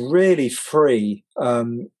 which was really free.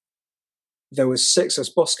 There was 6. As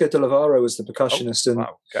Bosco de Lavaro was the percussionist,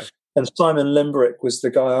 and Simon Limbrick was the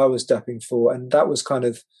guy I was depping for, and that was kind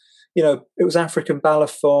of, it was African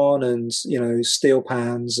balafon and steel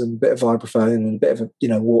pans and a bit of vibraphone and a bit of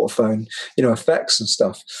waterphone, effects and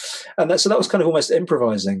stuff, and so that was kind of almost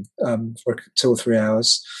improvising for 2 or 3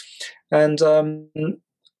 hours, and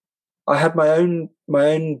I had my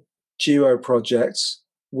own duo project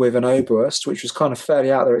with an oboist, which was kind of fairly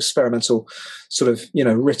out there, experimental, sort of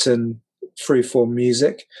written free-form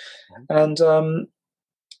music, and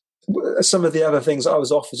some of the other things I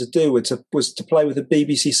was offered to do was to play with the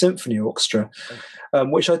BBC Symphony Orchestra,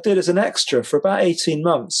 which I did as an extra for about 18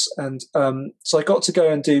 months. And so I got to go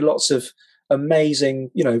and do lots of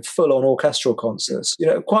amazing, full-on orchestral concerts,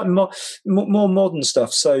 quite more modern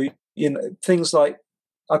stuff. So, things like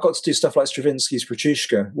I got to do stuff like Stravinsky's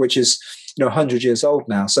Petrushka, which is, 100 years old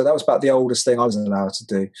now. So that was about the oldest thing I was allowed to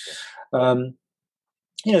do. And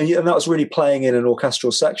that was really playing in an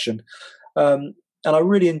orchestral section. And I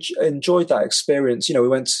really enjoyed that experience. We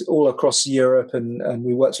went all across Europe and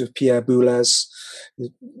we worked with Pierre Boulez,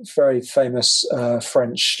 very famous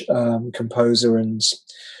French composer, and,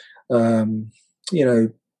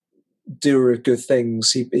 doer of good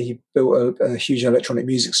things. He built a huge electronic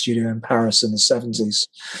music studio in Paris in the 70s.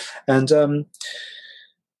 And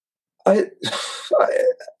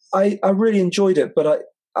I really enjoyed it, but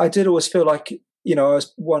I did always feel like, I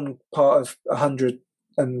was one part of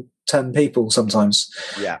 120 10 people sometimes.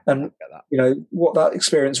 Yeah. And, what that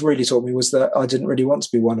experience really taught me was that I didn't really want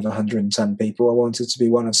to be one of 110 people. I wanted to be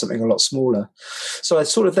one of something a lot smaller. So I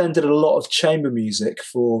sort of then did a lot of chamber music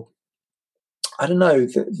for, I don't know,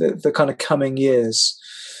 the kind of coming years.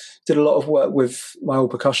 Did a lot of work with my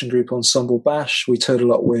old percussion group Ensemble Bash. We toured a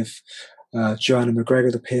lot with Joanna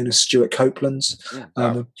McGregor, the pianist, Stuart Copeland,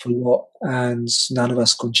 for a lot, and Nana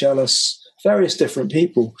Vasconcelos, various different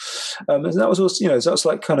people. And that was also, that was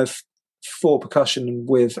like kind of for percussion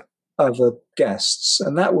with other guests.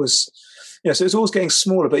 And that was, so it was always getting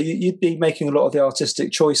smaller, but you'd be making a lot of the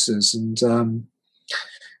artistic choices and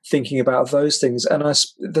thinking about those things. And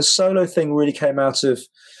the solo thing really came out of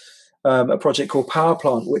a project called Power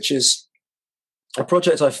Plant, which is a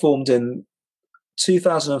project I formed in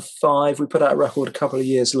 2005. We put out a record a couple of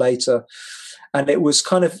years later, and it was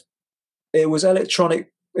electronic.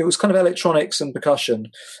 It was kind of electronics and percussion,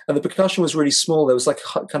 and the percussion was really small. There was like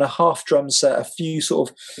a kind of half drum set, a few sort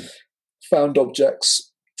of found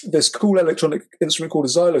objects. This cool electronic instrument called a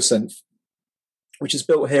xylosynth, which is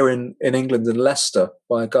built here in England in Leicester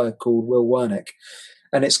by a guy called Will Wernick.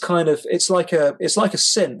 And it's like a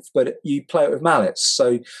synth, but you play it with mallets.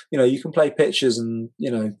 So, you can play pitches and,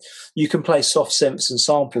 you can play soft synths and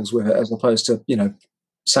samples with it as opposed to,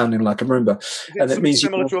 sounding like a marimba. And it means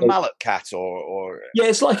similar to a mallet cat or yeah,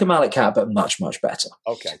 it's like a mallet cat, but much, much better.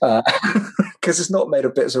 Okay. Because it's not made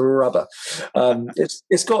of bits of rubber. It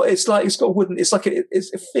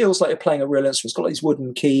feels like you're playing a real instrument. It's got like these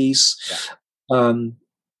wooden keys,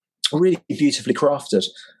 really beautifully crafted.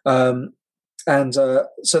 And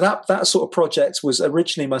so that sort of project was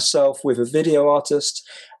originally myself with a video artist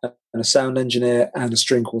and a sound engineer and a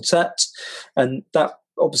string quartet. And that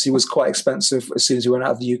obviously was quite expensive as soon as we went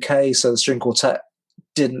out of the UK. So the string quartet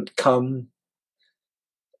didn't come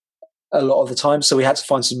a lot of the time. So we had to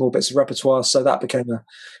find some more bits of repertoire. So that became a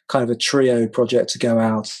kind of a trio project to go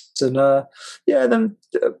out. And then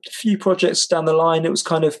a few projects down the line, it was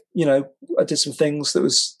kind of, I did some things that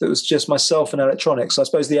was just myself and electronics. I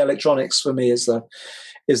suppose the electronics for me is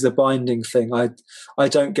the binding thing. I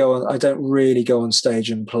don't really go on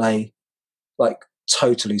stage and play like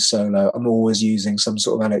totally solo. I'm always using some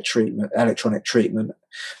sort of electronic treatment.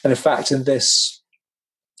 And in fact, on this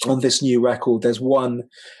new record, there's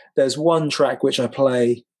one track which I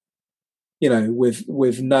play,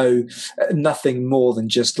 with nothing more than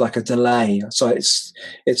just like a delay. So it's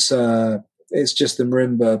just the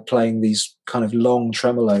marimba playing these kind of long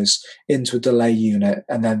tremolos into a delay unit,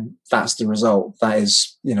 and then that's the result. That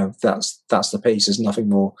is, that's the piece. There's nothing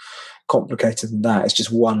more complicated than that. It's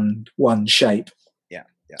just one shape. Yeah.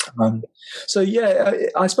 So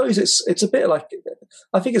I suppose it's a bit like,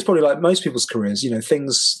 I think it's probably like most people's careers.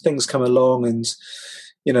 Things come along, and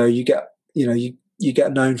you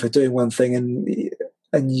get known for doing one thing,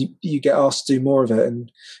 and you get asked to do more of it. And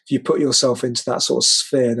if you put yourself into that sort of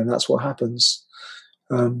sphere, then that's what happens.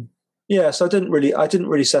 So I didn't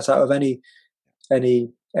really set out of any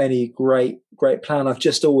great plan. I've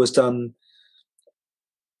just always done.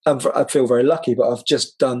 I feel very lucky, but I've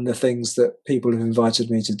just done the things that people have invited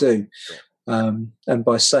me to do. And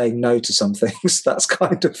by saying no to some things, that's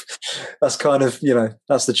kind of, that's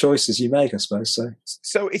the choices you make, I suppose.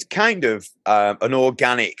 So it's kind of an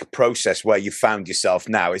organic process where you found yourself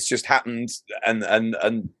now. It's just happened, and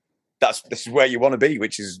this is where you want to be,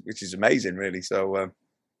 which is amazing, really. So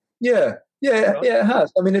yeah, it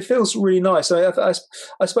has. I mean, it feels really nice. I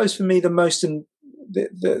suppose for me, the most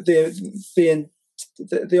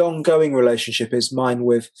the ongoing relationship is mine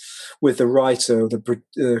with the writer or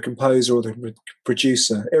the composer or the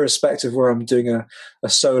producer, irrespective of where I'm doing a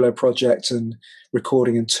solo project and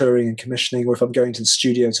recording and touring and commissioning, or if I'm going to the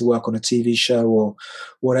studio to work on a TV show or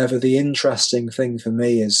whatever. The interesting thing for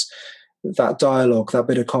me is that dialogue, that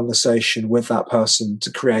bit of conversation with that person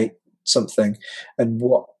to create something, and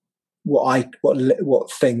what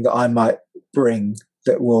thing that I might bring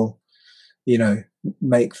that will,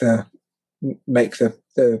 make the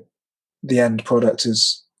end product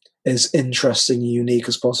as interesting and unique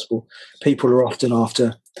as possible. People are often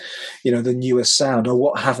after, the newest sound, or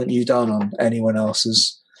what haven't you done on anyone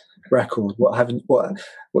else's record? What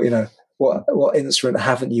instrument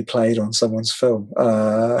haven't you played on someone's film?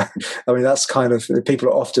 I mean, that's kind of, people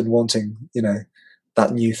are often wanting,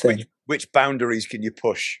 that new thing. Which boundaries can you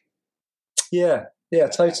push? Yeah,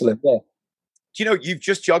 totally. Yeah. Do you know, you've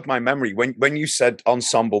just jogged my memory when you said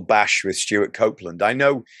Ensemble Bash with Stuart Copeland. I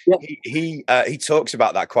know he talks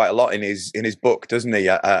about that quite a lot in his book, doesn't he?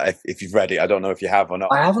 If you've read it, I don't know if you have or not.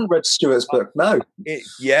 I haven't read Stuart's book. No.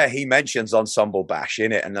 He mentions Ensemble Bash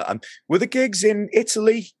in it, and were the gigs in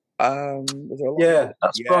Italy? Was there a lot Yeah,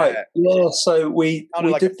 that's right. Yeah, so we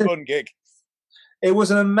like did a fun gig. It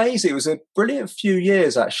was it was a brilliant few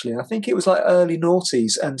years actually. I think it was like early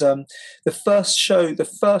noughties, and the first show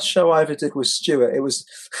I ever did with Stuart, it was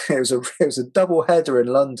it was a double header in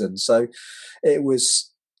London. So it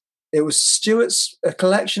was Stuart's, a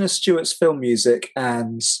collection of Stuart's film music,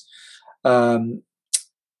 and I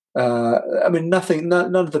mean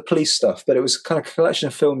none of the Police stuff, but it was kind of a collection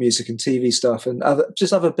of film music and TV stuff and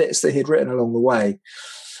other bits that he'd written along the way,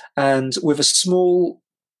 and with a small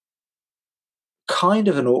kind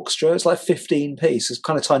of an orchestra. It's like 15 piece. It's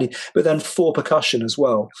kind of tiny, but then 4 percussion as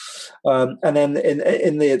well. And then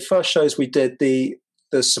in the first shows we did, the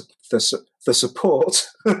support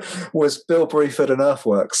was Bill Bruford and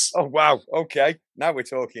Earthworks. Oh wow! Okay, now we're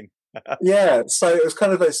talking. Yeah, so it was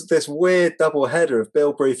kind of this weird double header of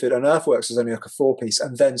Bill Bruford and Earthworks was only like a 4-piece,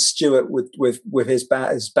 and then Stuart with his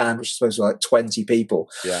band, which I suppose was like 20 people,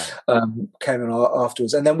 came in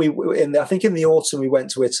afterwards. And then I think in the autumn we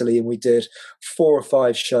went to Italy and we did 4 or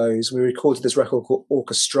 5 shows. We recorded this record called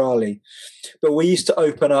Orchestrali, but we used to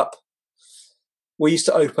open up.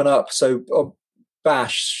 So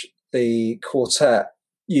Bash, the quartet,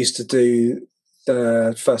 used to do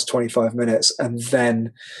the first 25 minutes, and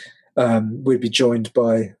then we'd be joined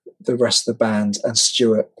by the rest of the band and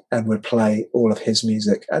Stuart, and would play all of his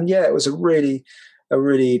music. And yeah, it was a really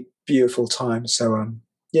beautiful time. So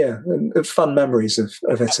fun memories of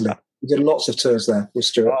Italy. We did lots of tours there with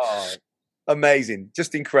Stuart. Oh, amazing,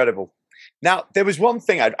 just incredible. Now there was one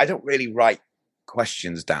thing I don't really write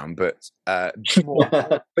questions down, but but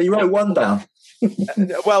you wrote one down.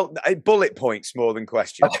 Well, bullet points more than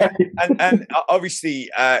questions. Okay. and obviously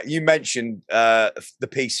you mentioned the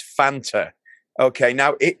piece Fanta. Okay,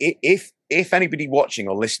 now if anybody watching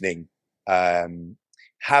or listening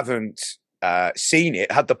haven't seen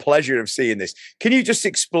it, had the pleasure of seeing this, can you just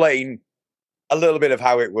explain a little bit of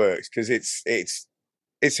how it works? Because it's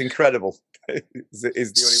incredible. is the only way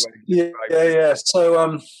to describe it. Yeah.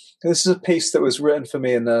 So this is a piece that was written for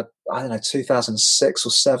me in 2006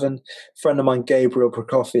 or 7. A friend of mine, Gabriel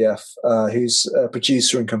Prokofiev, who's a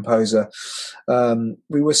producer and composer.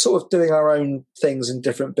 We were sort of doing our own things in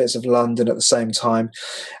different bits of London at the same time,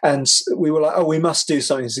 and we were like, "Oh, we must do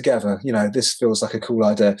something together. You know, this feels like a cool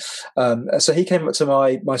idea." So he came up to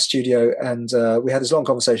my studio, and we had this long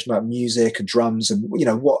conversation about music and drums, and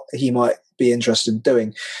what he might be interested in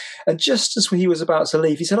doing. And just as he was about to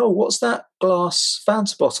leave, he said, "Oh, what's that glass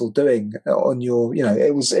Fanta bottle doing on your?"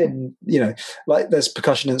 It was in like there's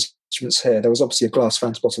percussion instruments here. There was obviously a glass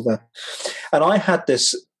Fanta bottle there, and I had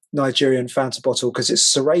this Nigerian Fanta bottle because it's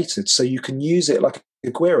serrated, so you can use it like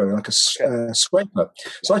a guiro, like a scraper.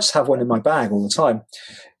 So I just have one in my bag all the time,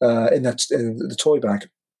 in the toy bag.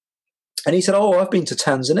 And he said, "Oh, I've been to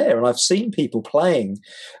Tanzania and I've seen people playing,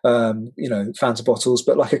 Fanta bottles,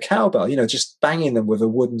 but like a cowbell, just banging them with a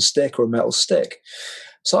wooden stick or a metal stick."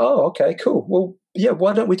 So, "Oh, okay, cool. Well, yeah,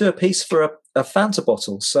 why don't we do a piece for a Fanta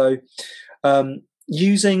bottle?" So, it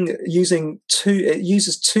uses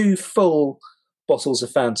 2 full bottles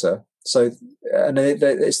of Fanta. So, and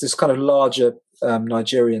it's this kind of larger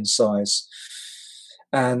Nigerian size,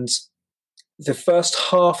 and the first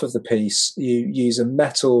half of the piece, you use a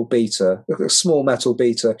metal beater, a small metal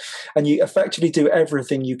beater, and you effectively do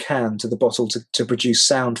everything you can to the bottle to produce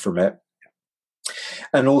sound from it.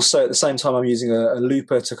 And also at the same time, I'm using a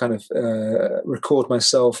looper to kind of record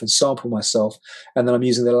myself and sample myself. And then I'm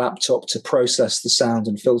using the laptop to process the sound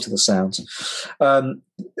and filter the sound.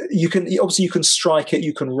 You can strike it,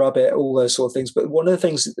 you can rub it, all those sort of things. But one of the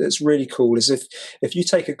things that's really cool is if you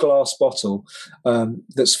take a glass bottle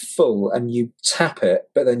that's full and you tap it,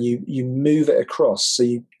 but then you move it across, so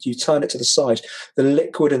you turn it to the side, the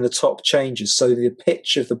liquid in the top changes, so the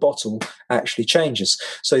pitch of the bottle actually changes.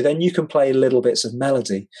 So then you can play little bits of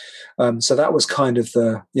melody. So that was kind of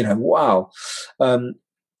the, wow.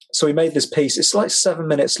 So we made this piece. It's like 7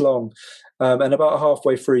 minutes long. And about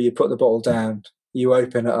halfway through, you put the bottle down, you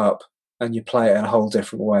open it up, and you play it in a whole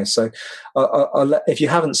different way. So if you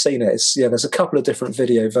haven't seen it, there's a couple of different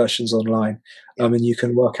video versions online, and you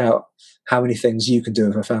can work out how many things you can do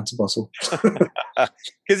with a Fanta bottle.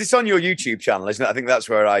 Because it's on your YouTube channel, isn't it? I think that's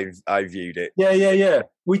where I viewed it. Yeah.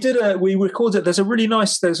 We recorded. There's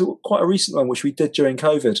quite a recent one which we did during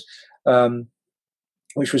COVID,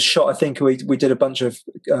 which was shot. I think we did a bunch of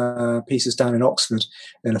pieces down in Oxford,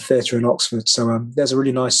 in a theatre in Oxford. So there's a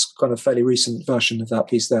really nice kind of fairly recent version of that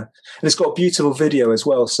piece there, and it's got a beautiful video as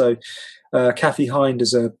well. So Kathy Hind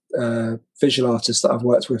is a visual artist that I've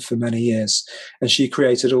worked with for many years, and she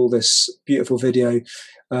created all this beautiful video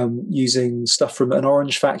using stuff from an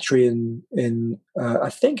orange factory in I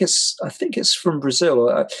think it's from Brazil.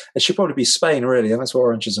 It should probably be Spain, really. That's where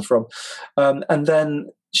oranges are from. And then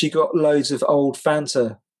she got loads of old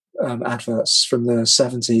Fanta adverts from the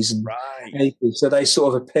 70s and 80s. So they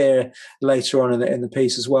sort of appear later on in the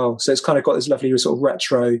piece as well. So it's kind of got this lovely sort of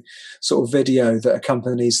retro sort of video that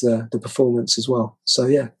accompanies the performance as well. So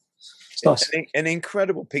yeah, it's nice. An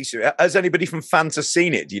incredible piece. Has anybody from Fanta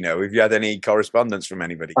seen it? Do you know? Have you had any correspondence from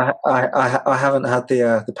anybody? I haven't had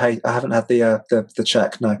the pay. I haven't had the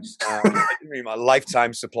check. No. My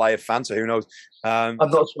lifetime supply of Fanta. Who knows? I'm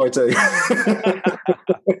not sure I do.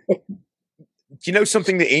 Do you know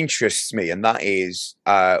something that interests me? And that is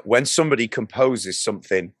when somebody composes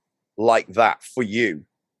something like that for you.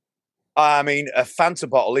 I mean, a Fanta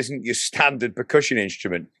bottle isn't your standard percussion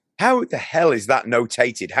instrument. How the hell is that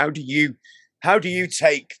notated? How do you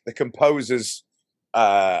take the composer's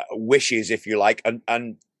wishes, if you like,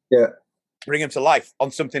 and bring them to life on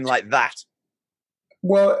something like that?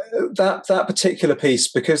 Well, that particular piece,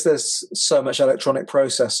 because there's so much electronic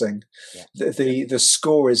processing, the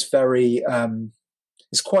score is very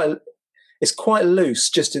it's quite loose,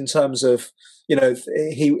 just in terms of, you know,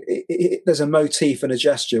 there's a motif and a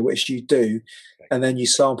gesture which you do, and then you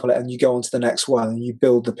sample it and you go on to the next one and you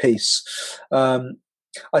build the piece.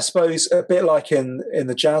 I suppose a bit like in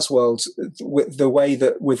the jazz world, with the way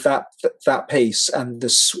that with that piece, and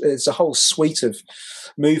it's a whole suite of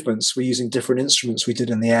movements. We're using different instruments we did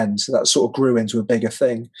in the end, so that sort of grew into a bigger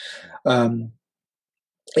thing.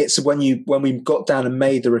 It's when we got down and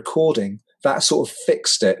made the recording, that sort of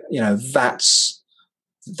fixed it. You know, that's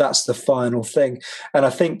the final thing. And I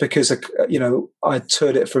think because, you know, I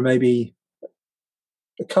toured it for maybe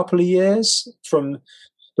a couple of years from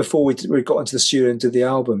before we got into the studio and did the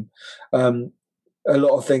album. A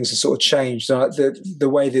lot of things have sort of changed. The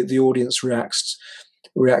way that the audience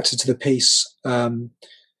reacted to the piece,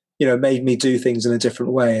 you know, made me do things in a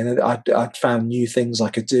different way, and I'd found new things I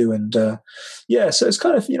could do, and so it's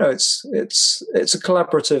kind of, you know, it's a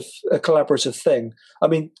collaborative thing. I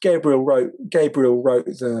mean, Gabriel wrote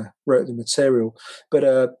the material,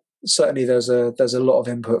 but certainly there's a lot of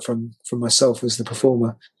input from myself as the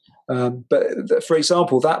performer. But for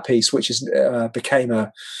example, that piece, which is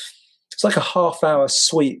it's like a half-hour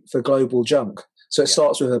suite for Global Junk. So it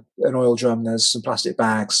starts with an oil drum. There's some plastic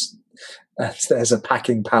bags. There's a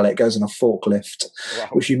packing pallet, goes on a forklift,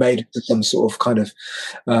 which you made into some sort of kind of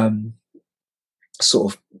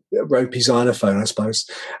sort of ropey xylophone, I suppose.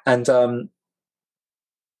 And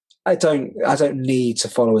I don't need to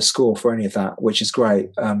follow a score for any of that, which is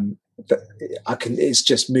great. It's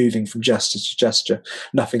just moving from gesture to gesture.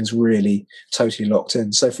 Nothing's really totally locked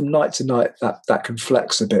in. So from night to night, that can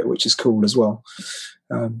flex a bit, which is cool as well.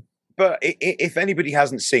 But if anybody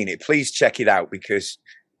hasn't seen it, please check it out, because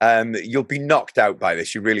you'll be knocked out by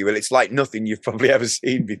this. You really will. It's like nothing you've probably ever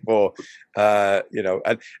seen before. You know,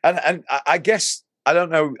 and I guess, I don't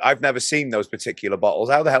know, I've never seen those particular bottles.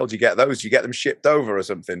 How the hell do you get those? Do you get them shipped over or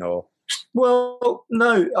something, or? Well,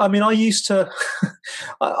 no. I mean, I used to.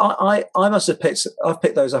 I must have I've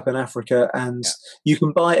picked those up in Africa, and you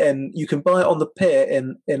can buy it on the pier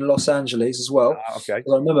in Los Angeles as well. Okay.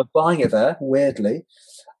 I remember buying it there. Weirdly,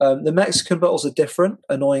 the Mexican bottles are different,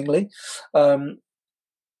 annoyingly.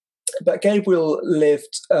 But Gabriel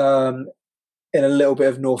lived in a little bit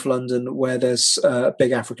of North London where there's a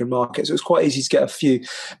big African market, so it's quite easy to get a few,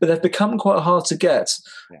 but they've become quite hard to get.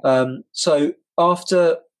 So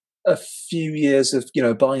after a few years of, you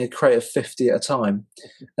know, buying a crate of 50 at a time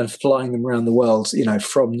and flying them around the world, you know,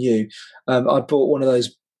 from new, I bought one of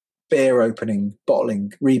those beer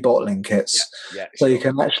rebottling kits. So you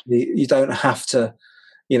can you don't have to,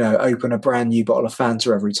 you know, open a brand new bottle of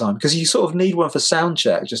Fanta every time, because you sort of need one for sound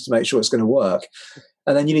check just to make sure it's going to work.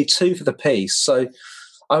 And then you need two for the piece. So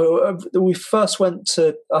we first went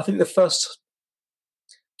to, I think the first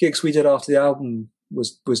gigs we did after the album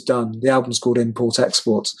was done. The album's called Import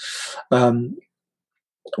Export.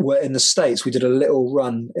 Where in the States, we did a little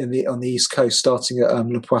run on the East Coast, starting at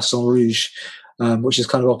Le Poisson Rouge, which is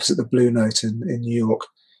kind of opposite the Blue Note in New York.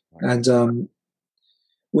 And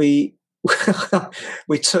we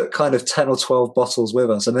took kind of 10 or 12 bottles with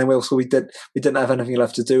us, and then we didn't have anything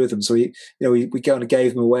left to do with them, so we kind of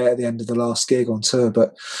gave them away at the end of the last gig on tour.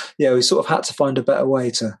 But yeah, we sort of had to find a better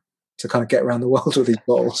way to kind of get around the world with these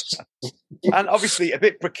bottles. And obviously a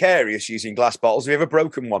bit precarious using glass bottles. Have you ever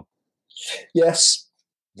broken one? Yes.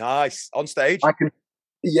 Nice. On stage?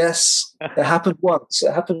 Yes, it happened once.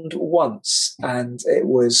 And it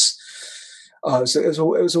was, It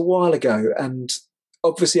was a while ago, and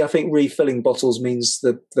obviously, I think refilling bottles means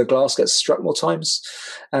the glass gets struck more times,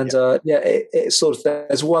 and it sort of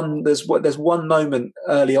there's one moment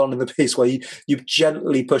early on in the piece where you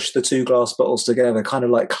gently push the two glass bottles together, kind of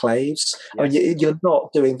like claves. Yes. I mean, you're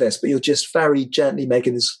not doing this, but you're just very gently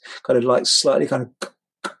making this kind of like slightly kind of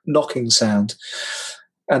knocking sound,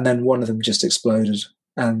 and then one of them just exploded,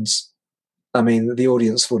 and I mean, the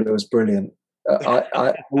audience thought it was brilliant.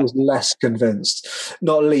 I was less convinced,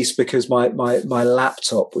 not least because my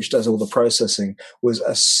laptop, which does all the processing, was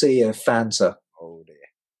a sea of Fanta. Oh dear.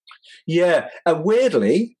 Yeah, and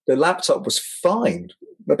weirdly, the laptop was fine.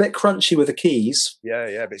 A bit crunchy with the keys. Yeah,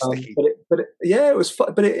 a bit sticky. It was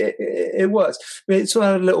fun, but it worked. I mean, it sort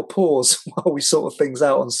of had a little pause while we sorted things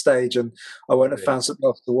out on stage, and I went and found something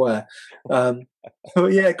else to wear.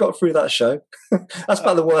 But yeah, got through that show. That's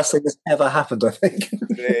about the worst thing that's ever happened, I think.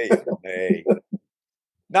 Hey.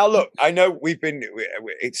 Now, look, I know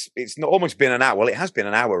it's not almost been an hour. Well, it has been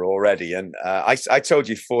an hour already, and I told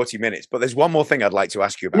you 40 minutes. But there's one more thing I'd like to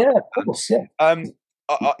ask you about. Yeah, of course. Yeah.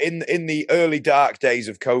 In the early dark days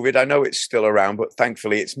of COVID, I know it's still around, but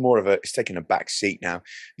thankfully it's taken a back seat now.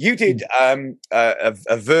 You did a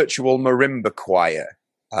virtual marimba choir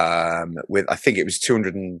with, I think it was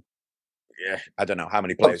 200 and I don't know how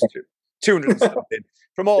many players, 200 and something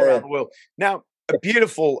from all around the world. Now, a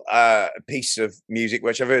beautiful piece of music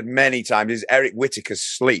which I've heard many times is Eric Whitacre's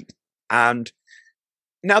 "Sleep," and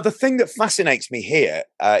now the thing that fascinates me here,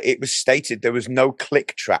 it was stated there was no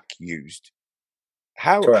click track used.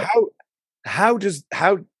 How do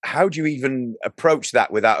you even approach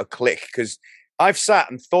that without a click? Because I've sat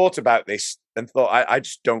and thought about this and thought I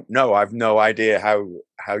just don't know. I've no idea how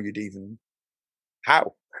you'd even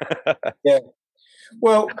how. Yeah.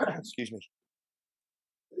 Well, excuse me.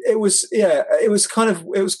 It was kind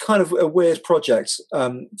of a weird project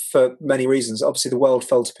for many reasons. Obviously, the world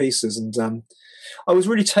fell to pieces, and I was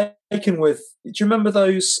really taken with. Do you remember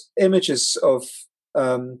those images of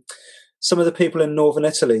some of the people in northern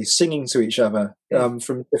Italy singing to each other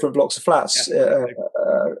from different blocks of flats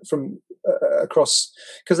from across,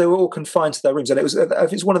 because they were all confined to their rooms, and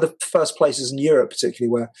it's one of the first places in Europe,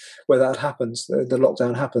 particularly where that happened. The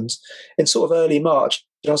lockdown happened in sort of early March.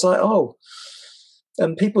 And I was like, oh.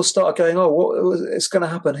 And people started going, oh, what is going to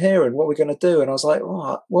happen here, and what are we going to do? And I was like,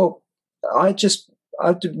 oh, well, I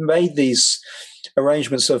made these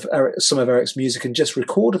arrangements of some of Eric's music and just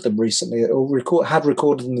recorded them recently, or had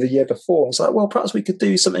recorded them the year before. I was like, well, perhaps we could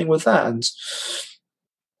do something with that.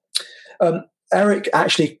 And Eric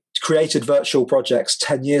actually created virtual projects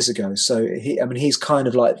 10 years ago. So he's kind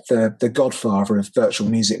of like the godfather of virtual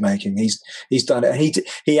music making. He's done it.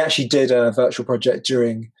 He actually did a virtual project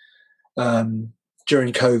during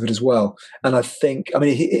COVID as well. And I think,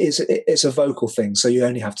 it's a vocal thing, so you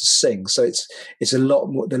only have to sing. So it's a lot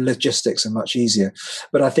more, the logistics are much easier.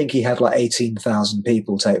 But I think he had like 18,000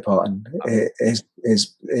 people take part in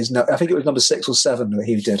I think it was number 6 or 7 that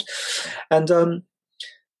he did. And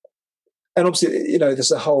obviously,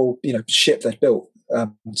 there's a whole, ship they built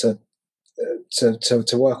to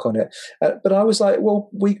work on it. But I was like, well,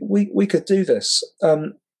 we could do this.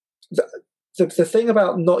 The thing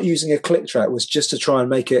about not using a click track was just to try and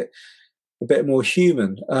make it a bit more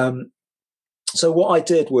human. So what I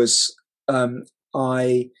did was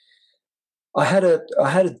I had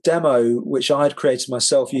a demo which I had created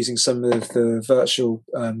myself using some of the virtual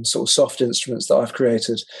sort of soft instruments that I've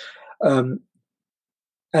created.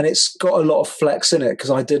 And it's got a lot of flex in it because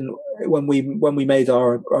I didn't, when we made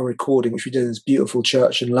our recording, which we did in this beautiful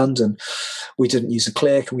church in London, we didn't use a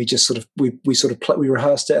click, and we just we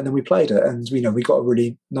rehearsed it and then we played it, and we got a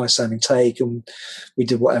really nice sounding take, and we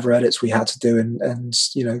did whatever edits we had to do, and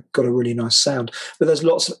got a really nice sound. But there's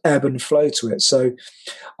lots of ebb and flow to it, so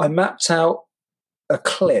I mapped out a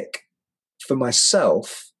click for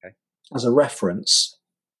myself as a reference,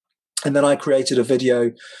 and then I created a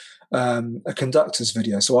video. A conductor's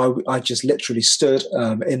video. So I just literally stood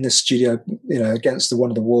in the studio, against one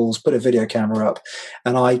of the walls, put a video camera up,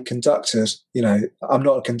 and I conducted. I'm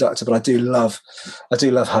not a conductor, but I do love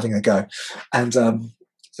having a go. And so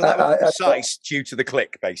that was precise due to the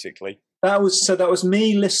click, basically. That was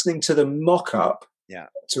me listening to the mock-up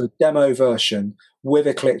to a demo version with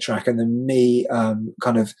a click track, and then me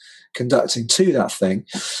kind of conducting to that thing,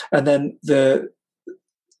 and then the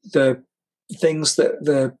things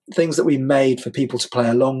that we made for people to play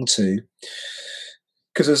along to,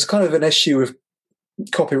 because there's kind of an issue with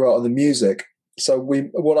copyright on the music. So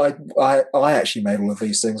I actually made all of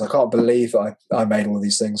these things. I can't believe I made all of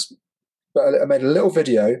these things, but I made a little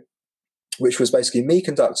video which was basically me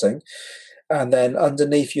conducting, and then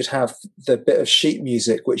underneath you'd have the bit of sheet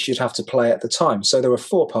music which you'd have to play at the time. So there were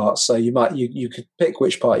 4 parts. So you could pick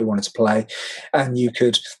which part you wanted to play, and you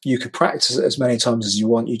could practice it as many times as you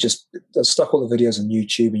want. You just stuck all the videos on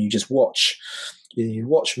YouTube, and you just watch. You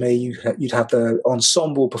watch me. You'd have the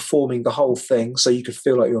ensemble performing the whole thing, so you could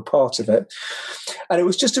feel like you were part of it. And it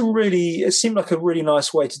was just it seemed like a really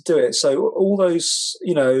nice way to do it. So all those,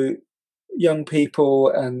 young people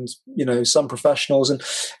and some professionals and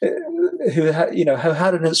who had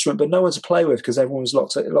an instrument but no one to play with because everyone was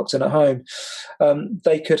locked in at home,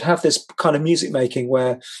 they could have this kind of music making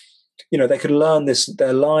where they could learn this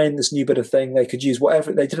new bit of thing. They could use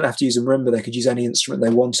whatever. They didn't have to use a marimba. They could use any instrument they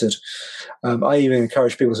wanted. I even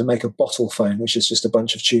encourage people to make a bottle phone, which is just a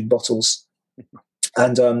bunch of tuned bottles,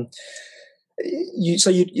 and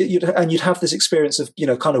you'd have this experience of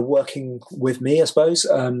kind of working with me, I suppose.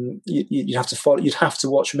 You'd have to follow. You'd have to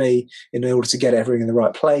watch me in order to get everything in the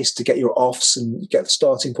right place, to get your offs and get the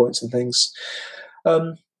starting points and things.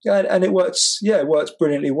 And it worked. Yeah, it worked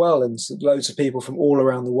brilliantly well, and loads of people from all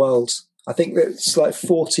around the world. I think that it's like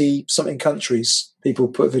 40 something countries people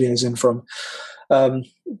put videos in from.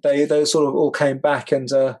 They sort of all came back, and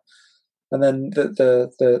then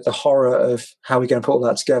the horror of how we're going to put all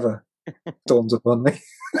that together dawned upon me.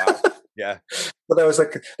 Wow. Yeah. But there was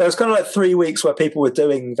kind of like 3 weeks where people were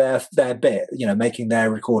doing their bit, making their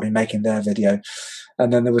recording, making their video,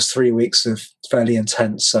 and then there was 3 weeks of fairly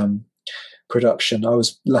intense production. I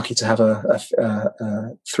was lucky to have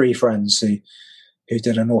 3 friends who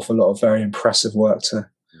did an awful lot of very impressive work to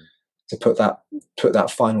put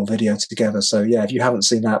that final video together. So yeah, if you haven't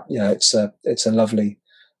seen that, it's a lovely.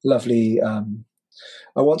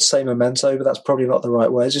 I want to say memento, but that's probably not the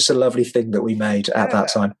right word. It's just a lovely thing that we made at that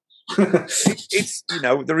time. It's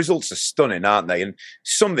the results are stunning, aren't they? And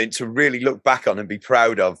something to really look back on and be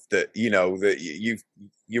proud of. That that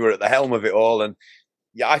you were at the helm of it all, and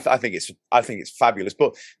yeah, I think it's fabulous.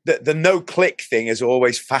 But the no click thing has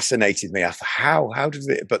always fascinated me. I thought, how does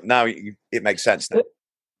it? But now it makes sense now.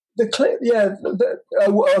 The click, yeah,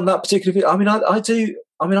 on that particular video. I mean, I do.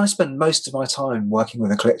 I mean, I spend most of my time working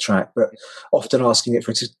with a click track, but often asking it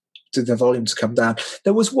for the volume to come down.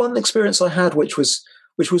 There was one experience I had which was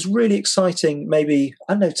really exciting. Maybe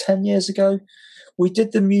 10 years ago, we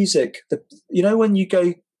did the music. When you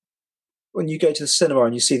go to the cinema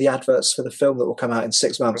and you see the adverts for the film that will come out in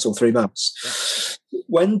 6 months or 3 months,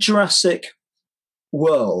 when Jurassic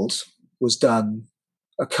World was done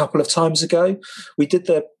a couple of times ago, we did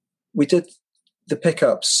the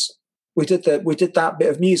pickups. We did that bit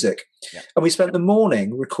of music, and we spent the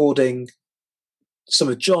morning recording some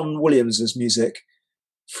of John Williams's music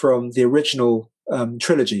from the original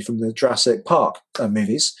trilogy from the Jurassic Park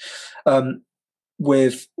movies,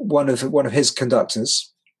 with one of his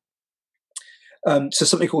conductors. To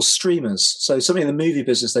something called streamers. So something in the movie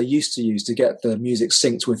business they used to use to get the music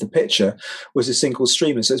synced with the picture was this thing called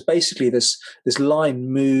streamers. So it's basically this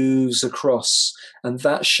line moves across, and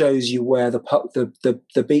that shows you where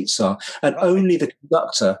the beats are, and only the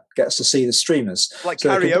conductor gets to see the streamers. Like so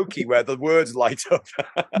karaoke, where the words light up.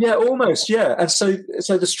 Yeah, almost. Yeah, and so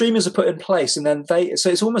the streamers are put in place, and then so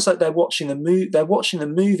it's almost like they're watching the movie. They're watching the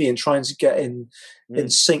movie and trying to get in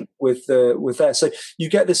sync with there. So you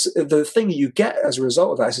get the thing that you get as a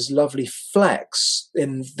result of that is this lovely flex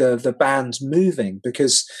in the band moving,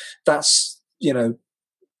 because that's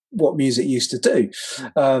what music used to do.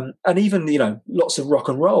 And even lots of rock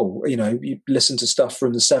and roll, you listen to stuff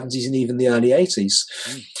from the 70s and even the early 80s,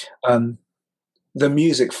 the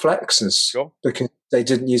music flexes because they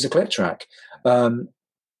didn't use a click track. And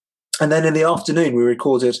then in the afternoon we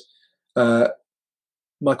recorded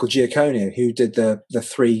Michael Giacone, who did the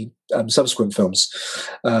 3 subsequent films,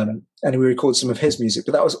 and we recorded some of his music,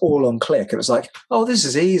 but that was all on click. It was like, oh, this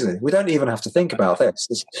is easy. We don't even have to think about this.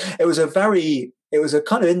 It was a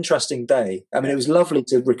kind of interesting day. I mean, it was lovely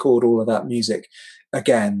to record all of that music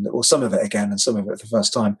again, or some of it again, and some of it for the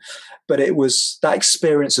first time. But it was that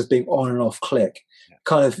experience of being on and off click,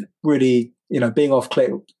 kind of really, being off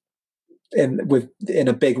click in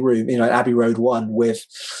a big room, Abbey Road 1 with,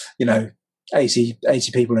 80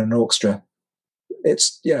 people in an orchestra.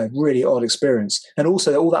 It's really odd experience, and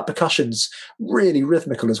also all that percussion's really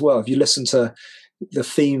rhythmical as well. If you listen to the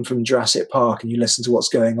theme from Jurassic Park and you listen to what's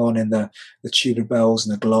going on in the tuba bells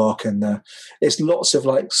and the Glock and it's lots of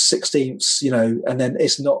like sixteenths, and then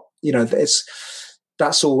it's not,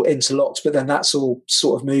 that's all interlocked, but then that's all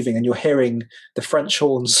sort of moving, and you're hearing the French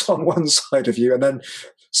horns on one side of you, and then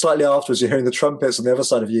slightly afterwards you're hearing the trumpets on the other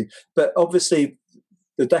side of you. But obviously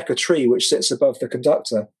the Decca tree, which sits above the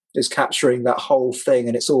conductor, is capturing that whole thing,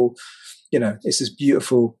 and it's all, it's this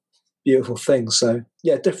beautiful, beautiful thing. So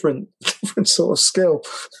different sort of skill.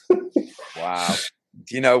 Wow.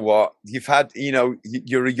 Do you know what? You've had,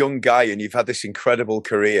 you're a young guy and you've had this incredible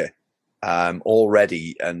career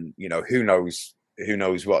already. And, who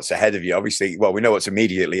knows what's ahead of you. Obviously, well, we know what's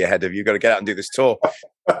immediately ahead of you. You've got to get out and do this tour.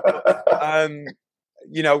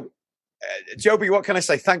 Joby, what can I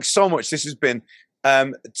say? Thanks so much. This has been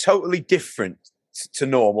totally different to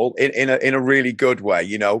normal in a really good way.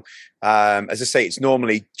 As I say, it's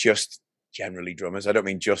normally just generally drummers. I don't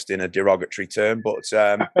mean just in a derogatory term, but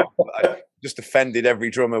I just offended every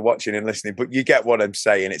drummer watching and listening. But you get what I'm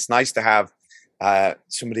saying. It's nice to have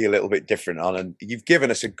somebody a little bit different on, and you've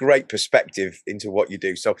given us a great perspective into what you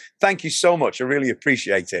do. So thank you so much. I really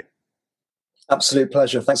appreciate it. Absolute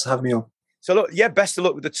pleasure. Thanks for having me on. So look, best of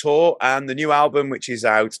luck with the tour and the new album, which is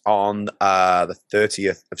out on the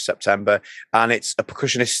 30th of September. And it's a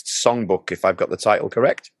percussionist songbook, if I've got the title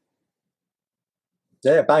correct.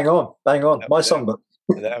 Yeah, bang on. My songbook.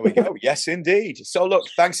 There we go. Yes, indeed. So look,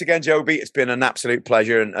 thanks again, Joby. It's been an absolute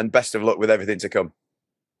pleasure, and best of luck with everything to come.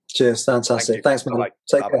 Cheers. Fantastic. Thanks, man.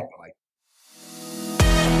 Take care. Bye-bye.